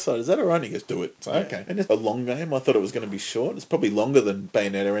 for Darkseid, is that alright? And he goes, do it. So, okay. And it's a long game. I thought it was going to be short. It's probably longer than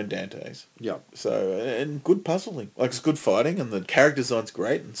Bayonetta and Dante's. yeah. So, and good puzzling. Like, it's good fighting, and the character design's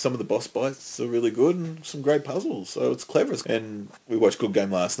great, and some of the boss fights are really good, and some great puzzles. So it's clever. And we watched Good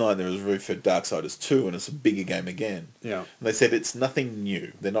Game last night, and there was a review for Darksiders 2, and it's a bigger game again. Yeah. And they said it's nothing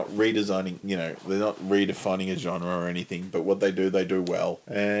new. They're not redesigning, they're not redefining a genre or anything, but what they do well.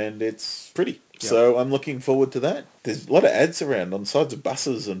 And it's pretty. Yeah. So I'm looking forward to that. There's a lot of ads around on sides of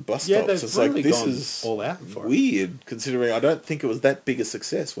buses and bus stops. they've It's really like, this gone is all out for it. weird, considering I don't think it was that big a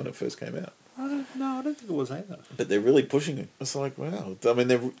success when it first came out. I don't think it was either. But they're really pushing it. It's like, wow. I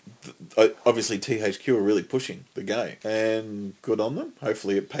mean, obviously THQ are really pushing the game. And good on them.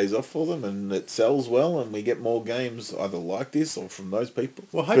 Hopefully it pays off for them and it sells well and we get more games either like this or from those people.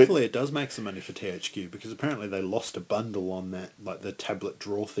 Well, hopefully it does make some money for THQ because apparently they lost a bundle on that, like the tablet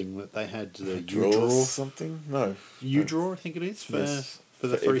draw thing that they had. The Draw something? No. U-Draw, I think it is, for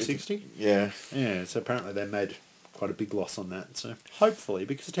the 360. Yeah. Yeah, so apparently they made quite a big loss on that. So hopefully,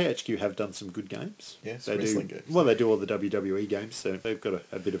 because THQ have done some good games. Yes, they wrestling do, games. Well, they do all the WWE games, so they've got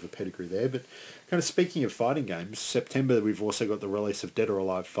a bit of a pedigree there. But kind of speaking of fighting games, September we've also got the release of Dead or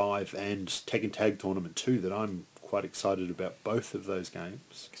Alive 5 and Tekken Tag Tournament 2 that I'm quite excited about both of those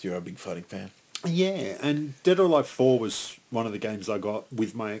games. Because you're a big fighting fan. Yeah, and Dead or Alive 4 was one of the games I got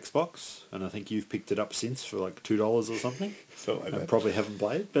with my Xbox, and I think you've picked it up since for like $2 or something. Something like I that. probably haven't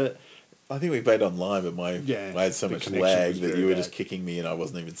played, but I think we played online, but I had so the much connection lag was that very you were bad. just kicking me and I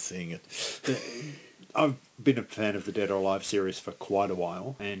wasn't even seeing it. I've been a fan of the Dead or Alive series for quite a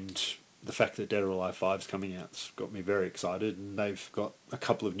while, and the fact that Dead or Alive 5's coming out's got me very excited, and they've got a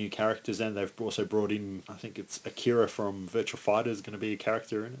couple of new characters, and they've also brought in, I think it's Akira from Virtua Fighter is going to be a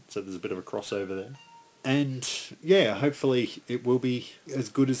character in it, so there's a bit of a crossover there. And yeah, hopefully it will be as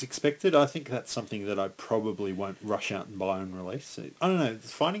good as expected. I think that's something that I probably won't rush out and buy on release. I don't know,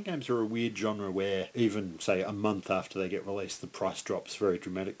 fighting games are a weird genre where even, say, a month after they get released, the price drops very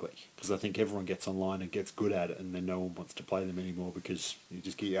dramatically. Because I think everyone gets online and gets good at it and then no one wants to play them anymore because you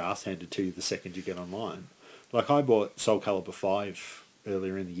just get your ass handed to you the second you get online. Like I bought Soul Calibur 5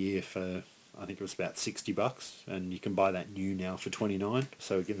 earlier in the year for, I think it was about $60, and you can buy that new now for $29.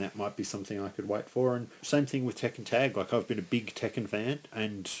 So again, that might be something I could wait for. And same thing with Tekken Tag. Like I've been a big Tekken fan,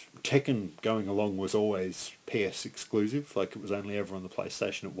 and Tekken going along was always PS exclusive. Like it was only ever on the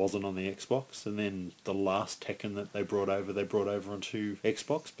PlayStation. It wasn't on the Xbox. And then the last Tekken that they brought over onto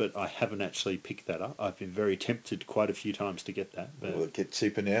Xbox, but I haven't actually picked that up. I've been very tempted quite a few times to get that. But Will it get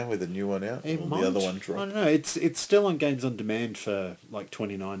cheaper now with a new one out? it Or might. the other one drop? I don't know. It's still on Games on Demand for like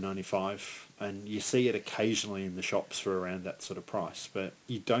 $29.95, and you see it occasionally in the shops for around that sort of price, but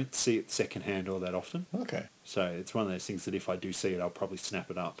you don't see it secondhand all that often. Okay. So it's one of those things that if I do see it, I'll probably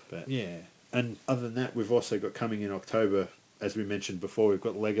snap it up. But yeah. And other than that, we've also got coming in October, as we mentioned before, we've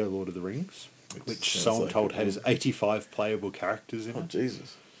got Lego Lord of the Rings, which sounds someone like told it. has 85 playable characters in Oh, it.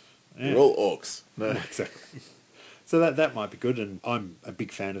 Jesus. Yeah. They're all orcs. No. Exactly. So that might be good, and I'm a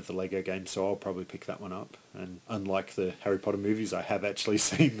big fan of the Lego game, so I'll probably pick that one up. And unlike the Harry Potter movies, I have actually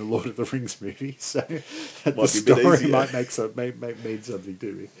seen the Lord of the Rings movie, so the Might be a bit story easier. might mean something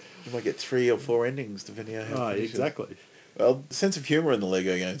to me. You might get 3 or 4 endings depending on how Oh, you finish it. exactly. Well, the sense of humour in the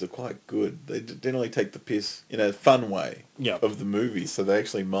Lego games are quite good. They generally take the piss in a fun way of the movie, so they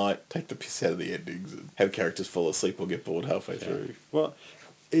actually might take the piss out of the endings and have characters fall asleep or get bored halfway through. Well,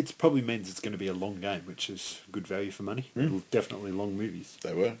 it probably means it's going to be a long game, which is good value for money. Definitely long movies.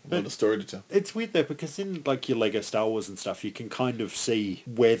 They were. A lot of story to tell. It's weird though, because in like your Lego Star Wars and stuff, you can kind of see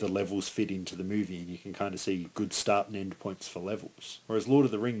where the levels fit into the movie, and you can kind of see good start and end points for levels. Whereas Lord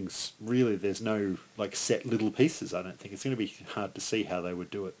of the Rings, really, there's no like set little pieces. I don't think it's going to be hard to see how they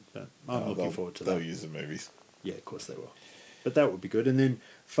would do it. But I'm looking forward to that. They'll use the movies. Yeah, of course they will. But that would be good. And then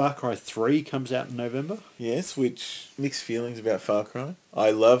Far Cry 3 comes out in November. Yes, which mixed feelings about Far Cry. I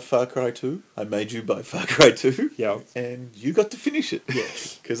love Far Cry 2. I made you buy Far Cry 2. Yeah. And you got to finish it.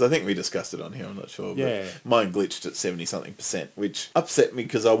 Yes. Because I think we discussed it on here, I'm not sure. But Yeah. mine glitched at 70-something%, which upset me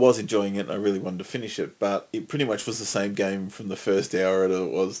because I was enjoying it and I really wanted to finish it. But it pretty much was the same game from the first hour as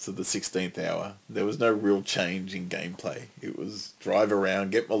it was to the 16th hour. There was no real change in gameplay. It was drive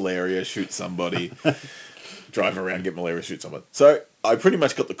around, get malaria, shoot somebody. drive around, get malaria, shoot someone. So I pretty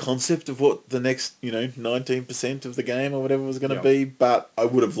much got the concept of what the next, 19% of the game or whatever was going to be, but I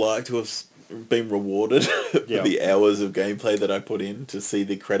would have liked to have been rewarded for the hours of gameplay that I put in to see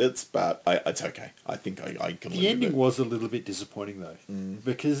the credits, but it's okay. I think I can live with it. The ending was a little bit disappointing though,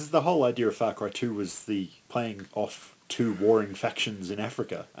 because the whole idea of Far Cry 2 was the playing off two warring factions in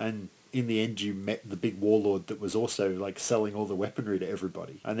Africa, and in the end you met the big warlord that was also like selling all the weaponry to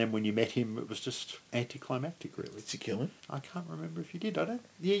everybody, and then when you met him it was just anticlimactic, really. Did you kill him? I can't remember if you did.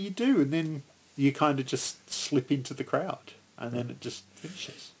 Yeah, you do, and then you kind of just slip into the crowd and then it just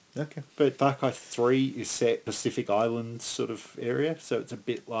finishes. Okay. But Far Cry 3 is set Pacific Islands sort of area, so it's a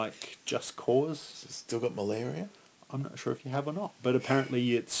bit like Just Cause. Still got malaria? I'm not sure if you have or not, but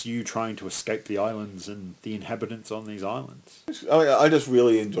apparently it's you trying to escape the islands and the inhabitants on these islands. I just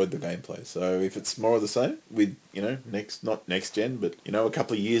really enjoyed the gameplay, so if it's more of the same with, not next gen, but, a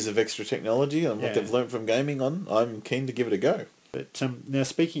couple of years of extra technology and what they've learnt from gaming on, I'm keen to give it a go. But now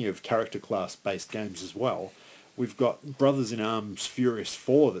speaking of character class based games as well, we've got Brothers in Arms Furious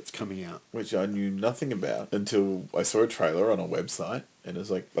 4 that's coming out. Which I knew nothing about until I saw a trailer on a website, and it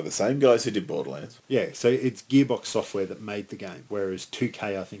was like, by the same guys who did Borderlands. Yeah, so it's Gearbox Software that made the game, whereas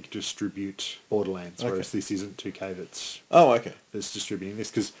 2K, I think, distribute Borderlands, whereas this isn't 2K that's distributing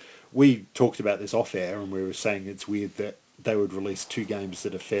this, because we talked about this off-air, and we were saying it's weird that they would release two games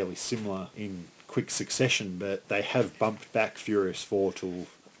that are fairly similar in quick succession, but they have bumped back Furious 4 till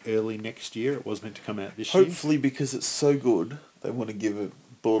early next year. It was meant to come out this year. Hopefully, because it's so good, they want to give it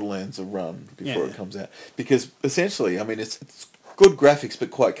Borderlands a run before it comes out. Because essentially, I mean, it's good graphics,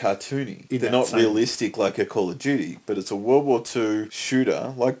 but quite cartoony. They're not realistic like a Call of Duty, but it's a World War II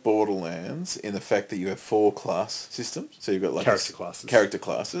shooter like Borderlands in the fact that you have 4 class systems. So you've got like character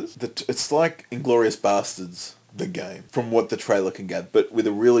classes. It's like Inglourious Bastards, the game, from what the trailer can gather, but with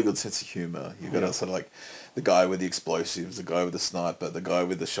a really good sense of humour. You've got sort of like the guy with the explosives, the guy with the sniper, the guy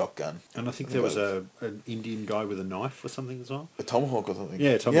with the shotgun. And I think there was an Indian guy with a knife or something as well. A tomahawk or something.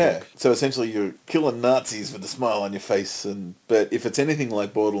 Yeah, tomahawk. So essentially you're killing Nazis with a smile on your face, but if it's anything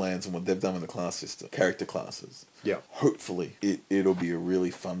like Borderlands and what they've done with the class system, character classes, hopefully it'll be a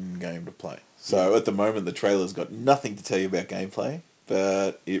really fun game to play. So at the moment the trailer's got nothing to tell you about gameplay,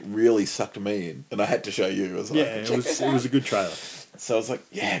 but it really sucked me in, and I had to show you. I was like, it was a good trailer. So I was like,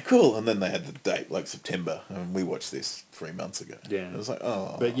 yeah, cool. And then they had the date, like September, and we watched this 3 months ago. Yeah. I was like,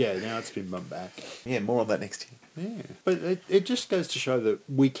 oh. But yeah, now it's been bumped back. Yeah, more on that next year. Yeah. But it just goes to show that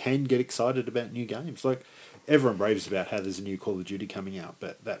we can get excited about new games. Like, everyone raves about how there's a new Call of Duty coming out,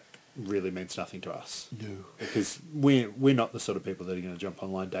 but that really means nothing to us. No. Because we're not the sort of people that are going to jump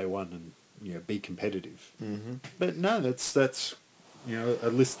online day one and be competitive. Mm-hmm. But no, that's a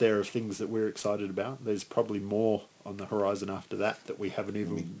list there of things that we're excited about. There's probably more on the horizon after that we haven't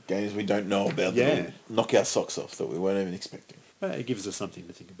even... Games we don't know about that will knock our socks off that we weren't even expecting. But it gives us something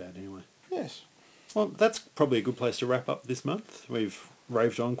to think about anyway. Yes. Well, that's probably a good place to wrap up this month. We've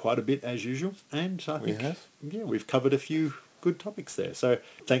raved on quite a bit as usual, and I think we've covered a few good topics there. So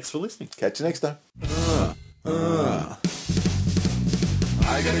thanks for listening. Catch you next time. I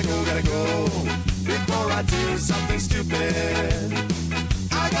gotta go before I do something stupid.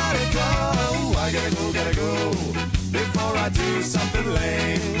 Gotta go before I do something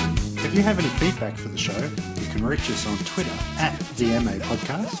lame. If you have any feedback for the show, you can reach us on Twitter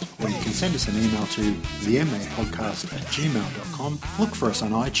 @TheMAPodcast, or you can send us an email to themapodcast@gmail.com. Look for us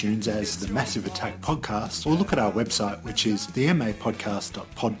on iTunes as The Massive Attack Podcast, or look at our website, which is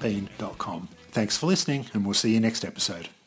themapodcast.podbean.com. Thanks for listening, and we'll see you next episode.